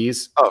Plain White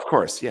T's. Oh, of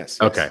course, yes.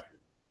 Okay.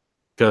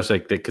 Because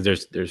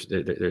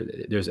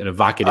there's an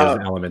evocative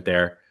element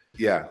there.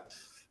 Yeah.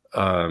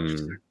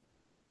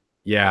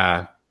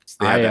 Yeah.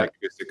 They have that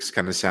acoustics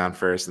kind of sound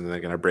first, and then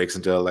it kind of breaks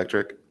into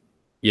electric.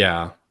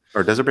 Yeah.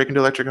 Or does it break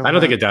into electric? I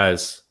don't think it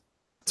does.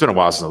 It's been a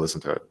while since I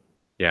listened to it.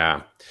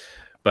 Yeah.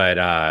 But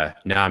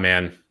nah,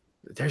 man.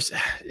 There's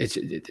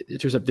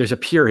a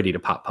purity to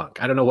pop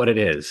punk. I don't know what it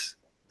is.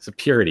 There's a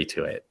purity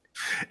to it.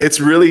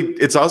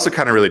 It's also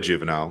kind of really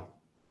juvenile.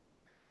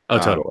 Oh,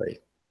 totally.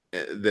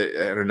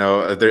 I don't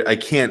know.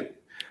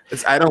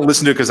 I don't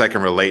listen to it because I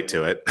can relate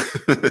to it.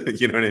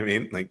 You know what I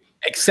mean? Like,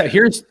 except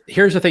here's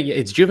the thing.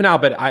 It's juvenile,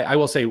 but I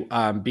will say,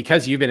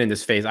 because you've been in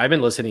this phase, I've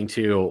been listening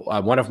to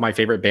one of my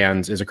favorite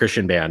bands is a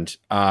Christian band,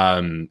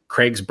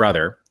 Craig's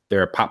Brother.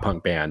 They're a pop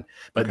punk band,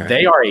 but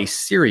they are a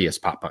serious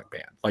pop punk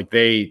band. Like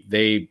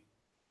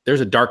there's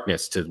a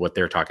darkness to what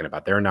they're talking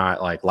about. They're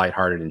not like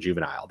lighthearted and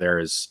juvenile. And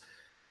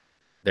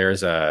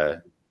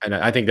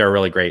I think they're a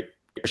really great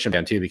Christian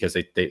band too, because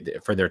they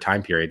for their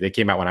time period, they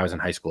came out when I was in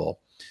high school.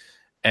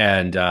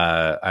 And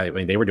I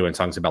mean, they were doing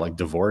songs about like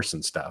divorce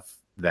and stuff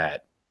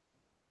that,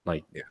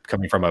 like,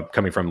 coming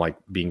from like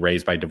being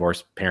raised by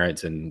divorced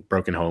parents and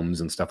broken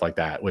homes and stuff like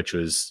that, which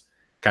was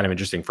kind of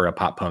interesting for a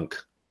pop punk,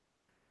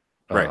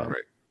 right.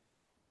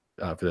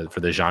 For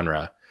the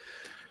genre.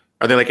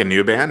 Are they like a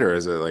new band, or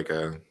is it like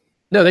a?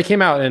 No, they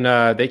came out in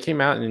I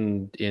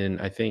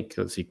think,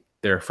 let's see,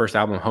 their first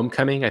album,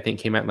 Homecoming, I think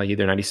came out in like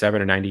either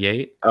 97 or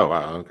 98. Oh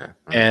wow, okay.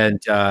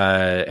 And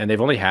they've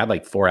only had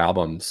like 4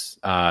 albums.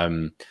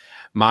 I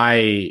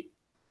will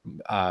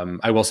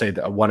say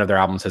that one of their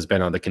albums has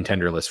been on the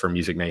contender list for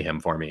Music Mayhem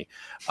for me.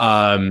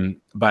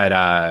 But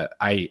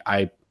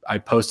I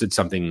posted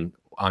something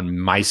on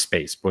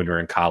MySpace when we were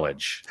in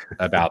college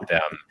about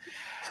them,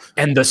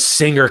 and the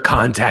singer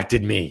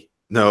contacted me.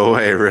 No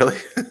way, really?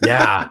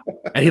 Yeah.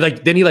 And he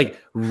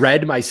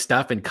read my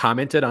stuff and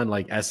commented on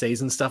like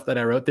essays and stuff that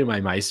I wrote through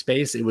my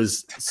MySpace. It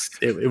was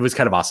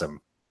kind of awesome.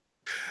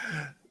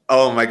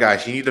 Oh my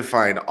gosh, you need to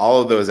find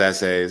all of those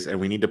essays and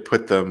we need to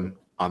put them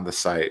on the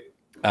site.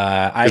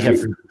 I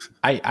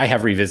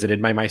have revisited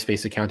my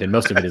MySpace account and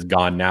most of it is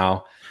gone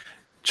now.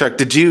 Chuck,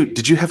 did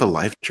you have a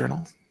live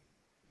journal?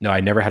 No, I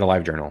never had a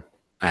live journal.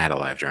 I had a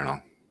live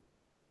journal.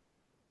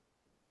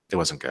 It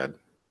wasn't good.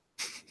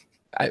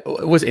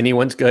 Was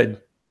anyone's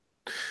good?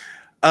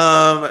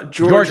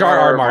 George R. R.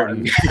 R. R.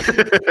 Martin.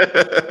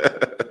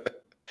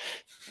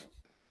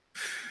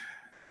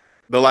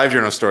 The live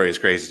journal story is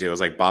crazy too. It was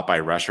like bought by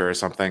Russia or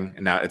something,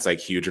 and now it's like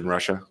huge in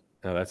Russia.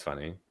 Oh, that's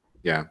funny.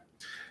 Yeah.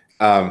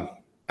 I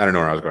don't know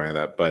where I was going with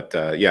that,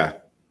 but yeah.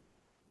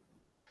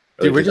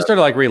 Dude, we're just sort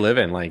of like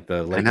reliving like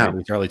the late know.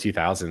 90s, early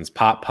 2000s,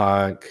 pop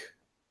punk.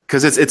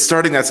 Because it's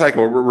starting that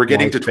cycle. We're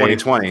getting to MySpace.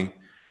 2020.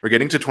 We're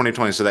getting to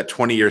 2020, so that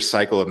 20-year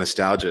cycle of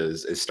nostalgia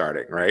is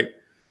starting, right?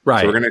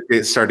 Right. So we're gonna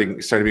get starting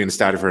being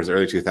nostalgic for the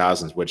early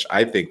 2000s, which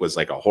I think was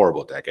like a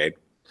horrible decade.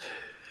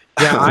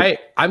 Yeah,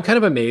 I'm kind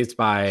of amazed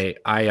by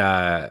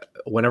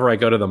whenever I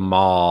go to the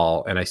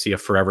mall and I see a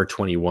Forever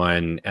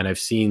 21, and I've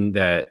seen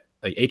that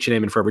like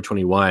H&M and Forever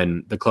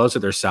 21, the clothes that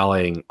they're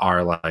selling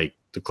are like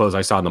the clothes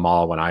I saw in the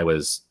mall when I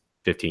was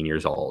 15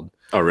 years old.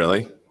 Oh,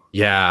 really?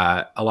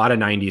 Yeah, a lot of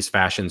 90s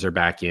fashions are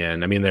back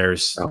in. I mean,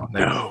 there's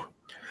no.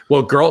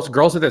 Well,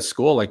 girls at that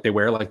school, like they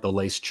wear like the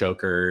lace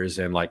chokers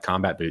and like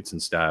combat boots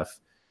and stuff.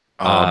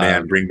 Oh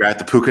man, bring back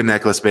the puka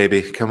necklace,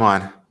 baby. Come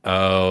on.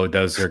 Oh,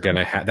 those are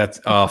gonna have that's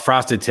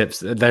frosted tips.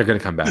 They're gonna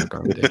come back,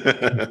 aren't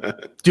they?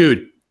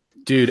 dude.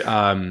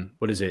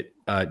 What is it?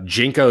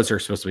 Jinkos are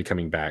supposed to be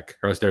coming back,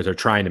 or they're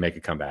trying to make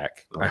a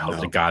comeback. I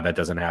hope to God that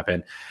doesn't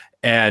happen.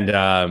 And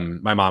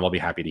my mom will be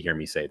happy to hear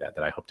me say that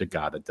I hope to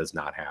God that does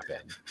not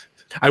happen.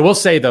 I will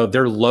say though,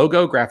 their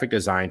logo graphic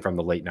design from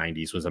the late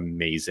 90s was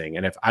amazing.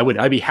 And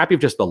I'd be happy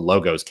if just the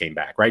logos came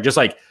back, right? Just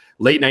like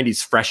late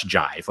 90s fresh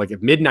jive. Like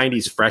if mid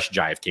 90s fresh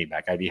jive came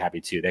back, I'd be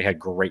happy too. They had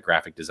great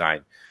graphic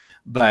design.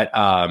 But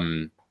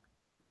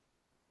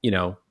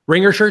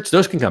Ringer shirts,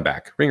 those can come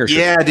back. Ringer shirts.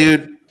 Yeah,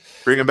 dude.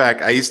 Bring them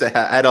back. I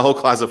had a whole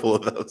closet full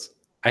of those.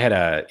 I had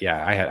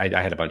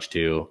a bunch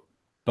too.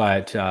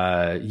 But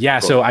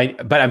cool. So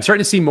I'm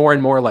starting to see more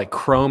and more like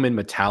chrome and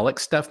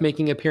metallic stuff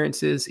making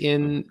appearances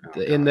in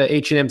the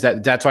H&Ms.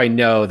 That's why I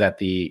know that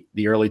the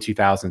early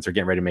 2000s are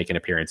getting ready to make an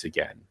appearance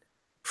again.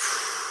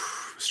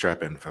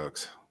 Strap in,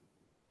 folks.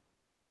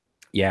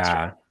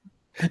 Yeah.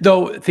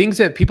 Though things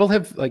that people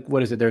have like,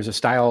 what is it? There's a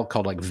style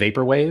called like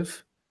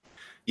vaporwave.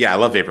 Yeah, I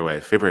love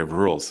vaporwave. Vaporwave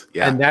rules.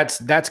 Yeah, and that's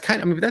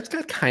kind of, I mean, that's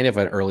got kind of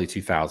an early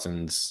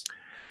 2000s.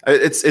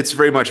 It's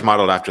very much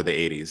modeled after the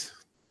 80s.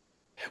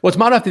 Well, it's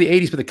modeled after the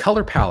 80s, but the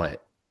color palette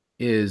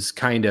is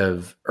kind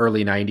of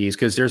early 90s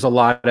because there's a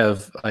lot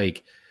of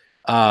like,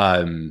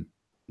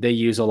 they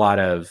use a lot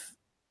of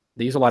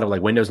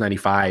like Windows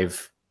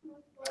 95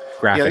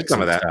 graphics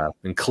some of that stuff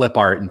and clip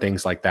art and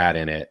things like that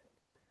in it.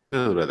 A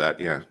little bit of that,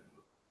 yeah.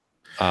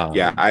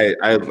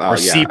 Or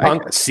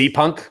C-Punk.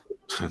 C-Punk.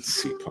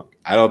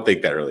 I don't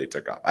think that really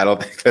took off. I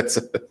don't think that's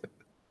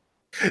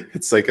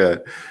it's like I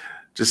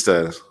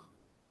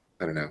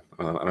don't know.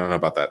 I don't know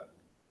about that.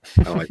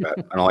 I don't like that.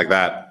 I don't like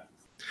that.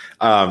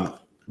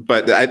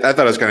 But I thought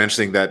it was kind of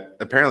interesting that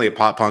apparently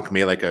pop punk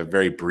made like a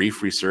very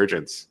brief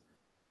resurgence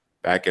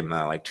back in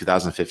like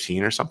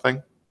 2015 or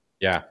something.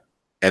 Yeah.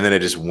 And then it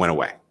just went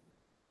away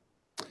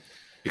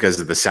because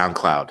of the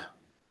SoundCloud.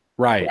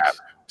 Right.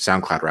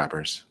 SoundCloud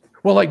rappers.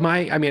 Well, like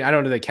I don't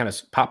know if they count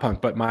as pop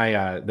punk, but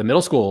my the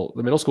middle school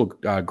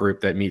group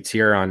that meets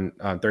here on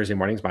Thursday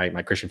mornings, my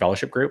Christian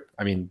fellowship group.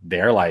 I mean,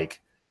 they're like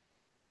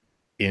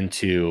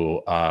into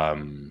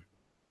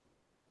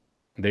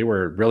they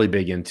were really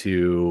big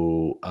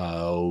into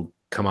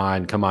come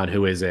on,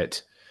 who is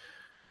it?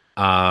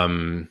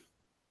 Panic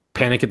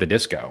at the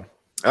Disco.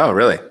 Oh,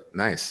 really?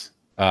 Nice.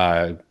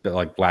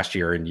 Like last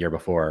year and year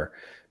before,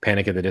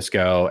 Panic at the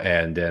Disco,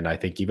 and then I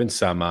think even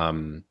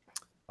some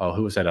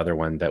who was that other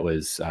one that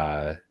was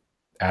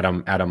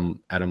Adam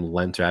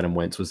Lentz or Adam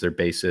Wentz was their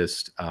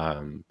bassist.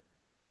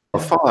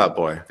 Fall Out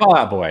Boy. Fall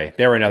Out Boy.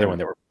 They were another one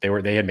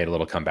they had made a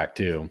little comeback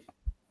too.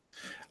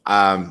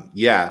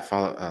 Yeah,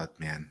 Fall Out,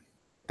 man.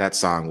 That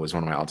song was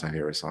one of my all-time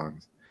favorite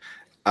songs.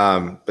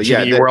 But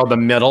GD World, the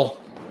middle.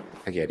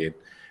 Heck yeah, dude.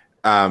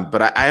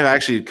 But I've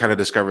actually kind of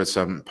discovered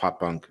some pop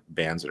punk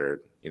bands that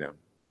are,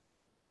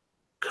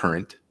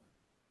 current.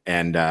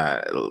 And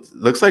it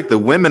looks like the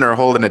women are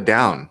holding it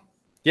down.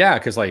 Yeah,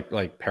 because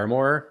like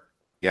Paramore.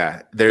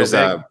 Yeah, there's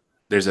a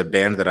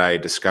band that I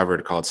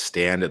discovered called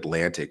Stand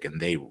Atlantic,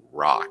 and they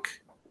rock.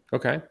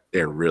 Okay,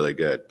 they're really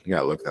good. You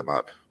gotta look them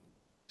up.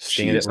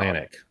 Stand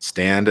Atlantic.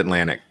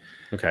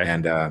 Okay,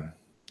 and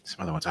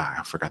some other ones.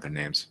 I forgot their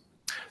names.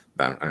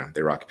 I don't know,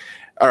 they rock.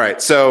 All right,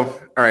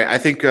 I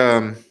think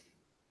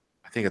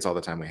it's all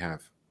the time we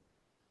have.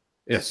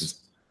 Yes,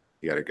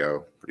 you got to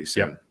go pretty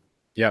soon.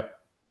 Yep.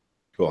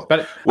 Cool.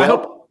 But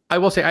I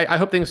will say I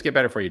hope things get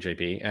better for you,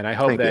 JP, and I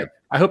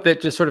hope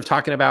that just sort of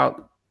talking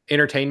about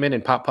entertainment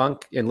and pop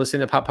punk and listening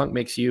to pop punk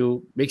makes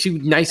you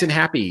nice and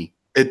happy.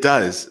 It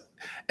does.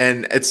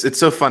 And it's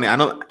so funny. I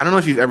don't know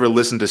if you've ever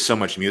listened to so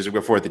much music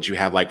before that you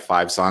have like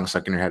 5 songs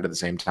stuck in your head at the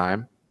same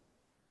time.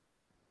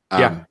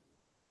 Yeah.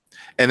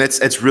 And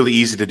it's really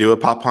easy to do a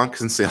pop punk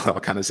since they all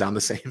kind of sound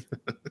the same.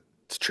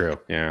 It's true.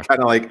 Yeah.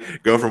 Kind of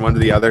like go from one to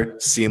the other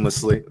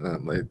seamlessly,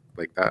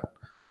 like that.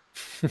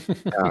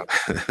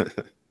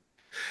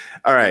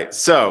 All right.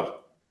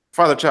 So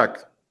Father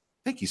Chuck,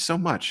 thank you so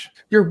much.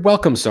 You're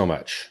welcome so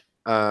much.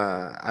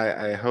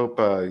 I hope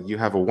you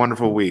have a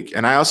wonderful week,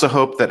 and I also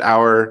hope that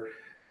our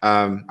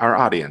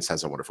audience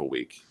has a wonderful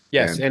week.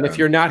 Yes, and if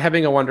you're not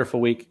having a wonderful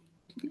week,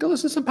 go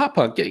listen to some pop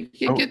punk.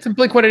 Get some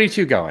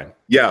Blink-182 going.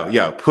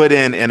 Yo, put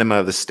in Enema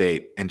of the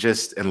State and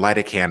light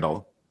a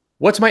candle.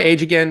 What's My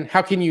Age Again?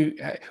 How can you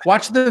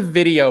watch the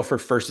video for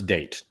First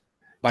Date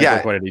by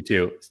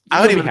Blink-182?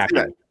 I don't even have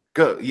that.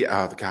 Go.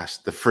 Yeah. Oh gosh,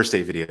 the First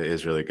Date video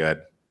is really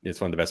good. It's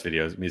one of the best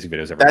music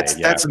videos ever made.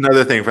 Yeah. That's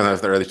another thing from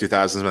the early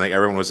 2000s when like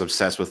everyone was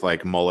obsessed with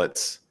like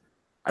mullets.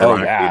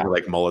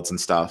 Like mullets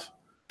and stuff.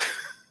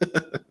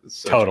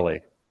 Totally.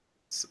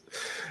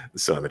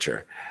 So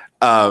immature.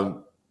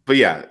 But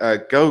yeah,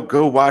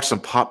 go watch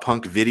some pop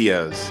punk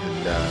videos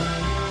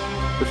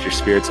and lift your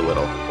spirits a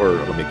little,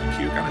 or it'll make you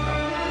puke. I don't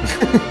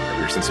know. Whatever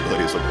your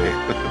sensibilities will be.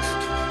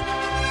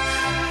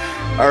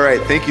 All right,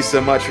 thank you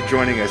so much for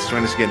joining us.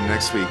 Join us again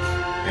next week,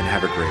 and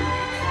have a great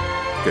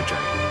week. Good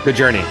journey. Good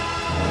journey.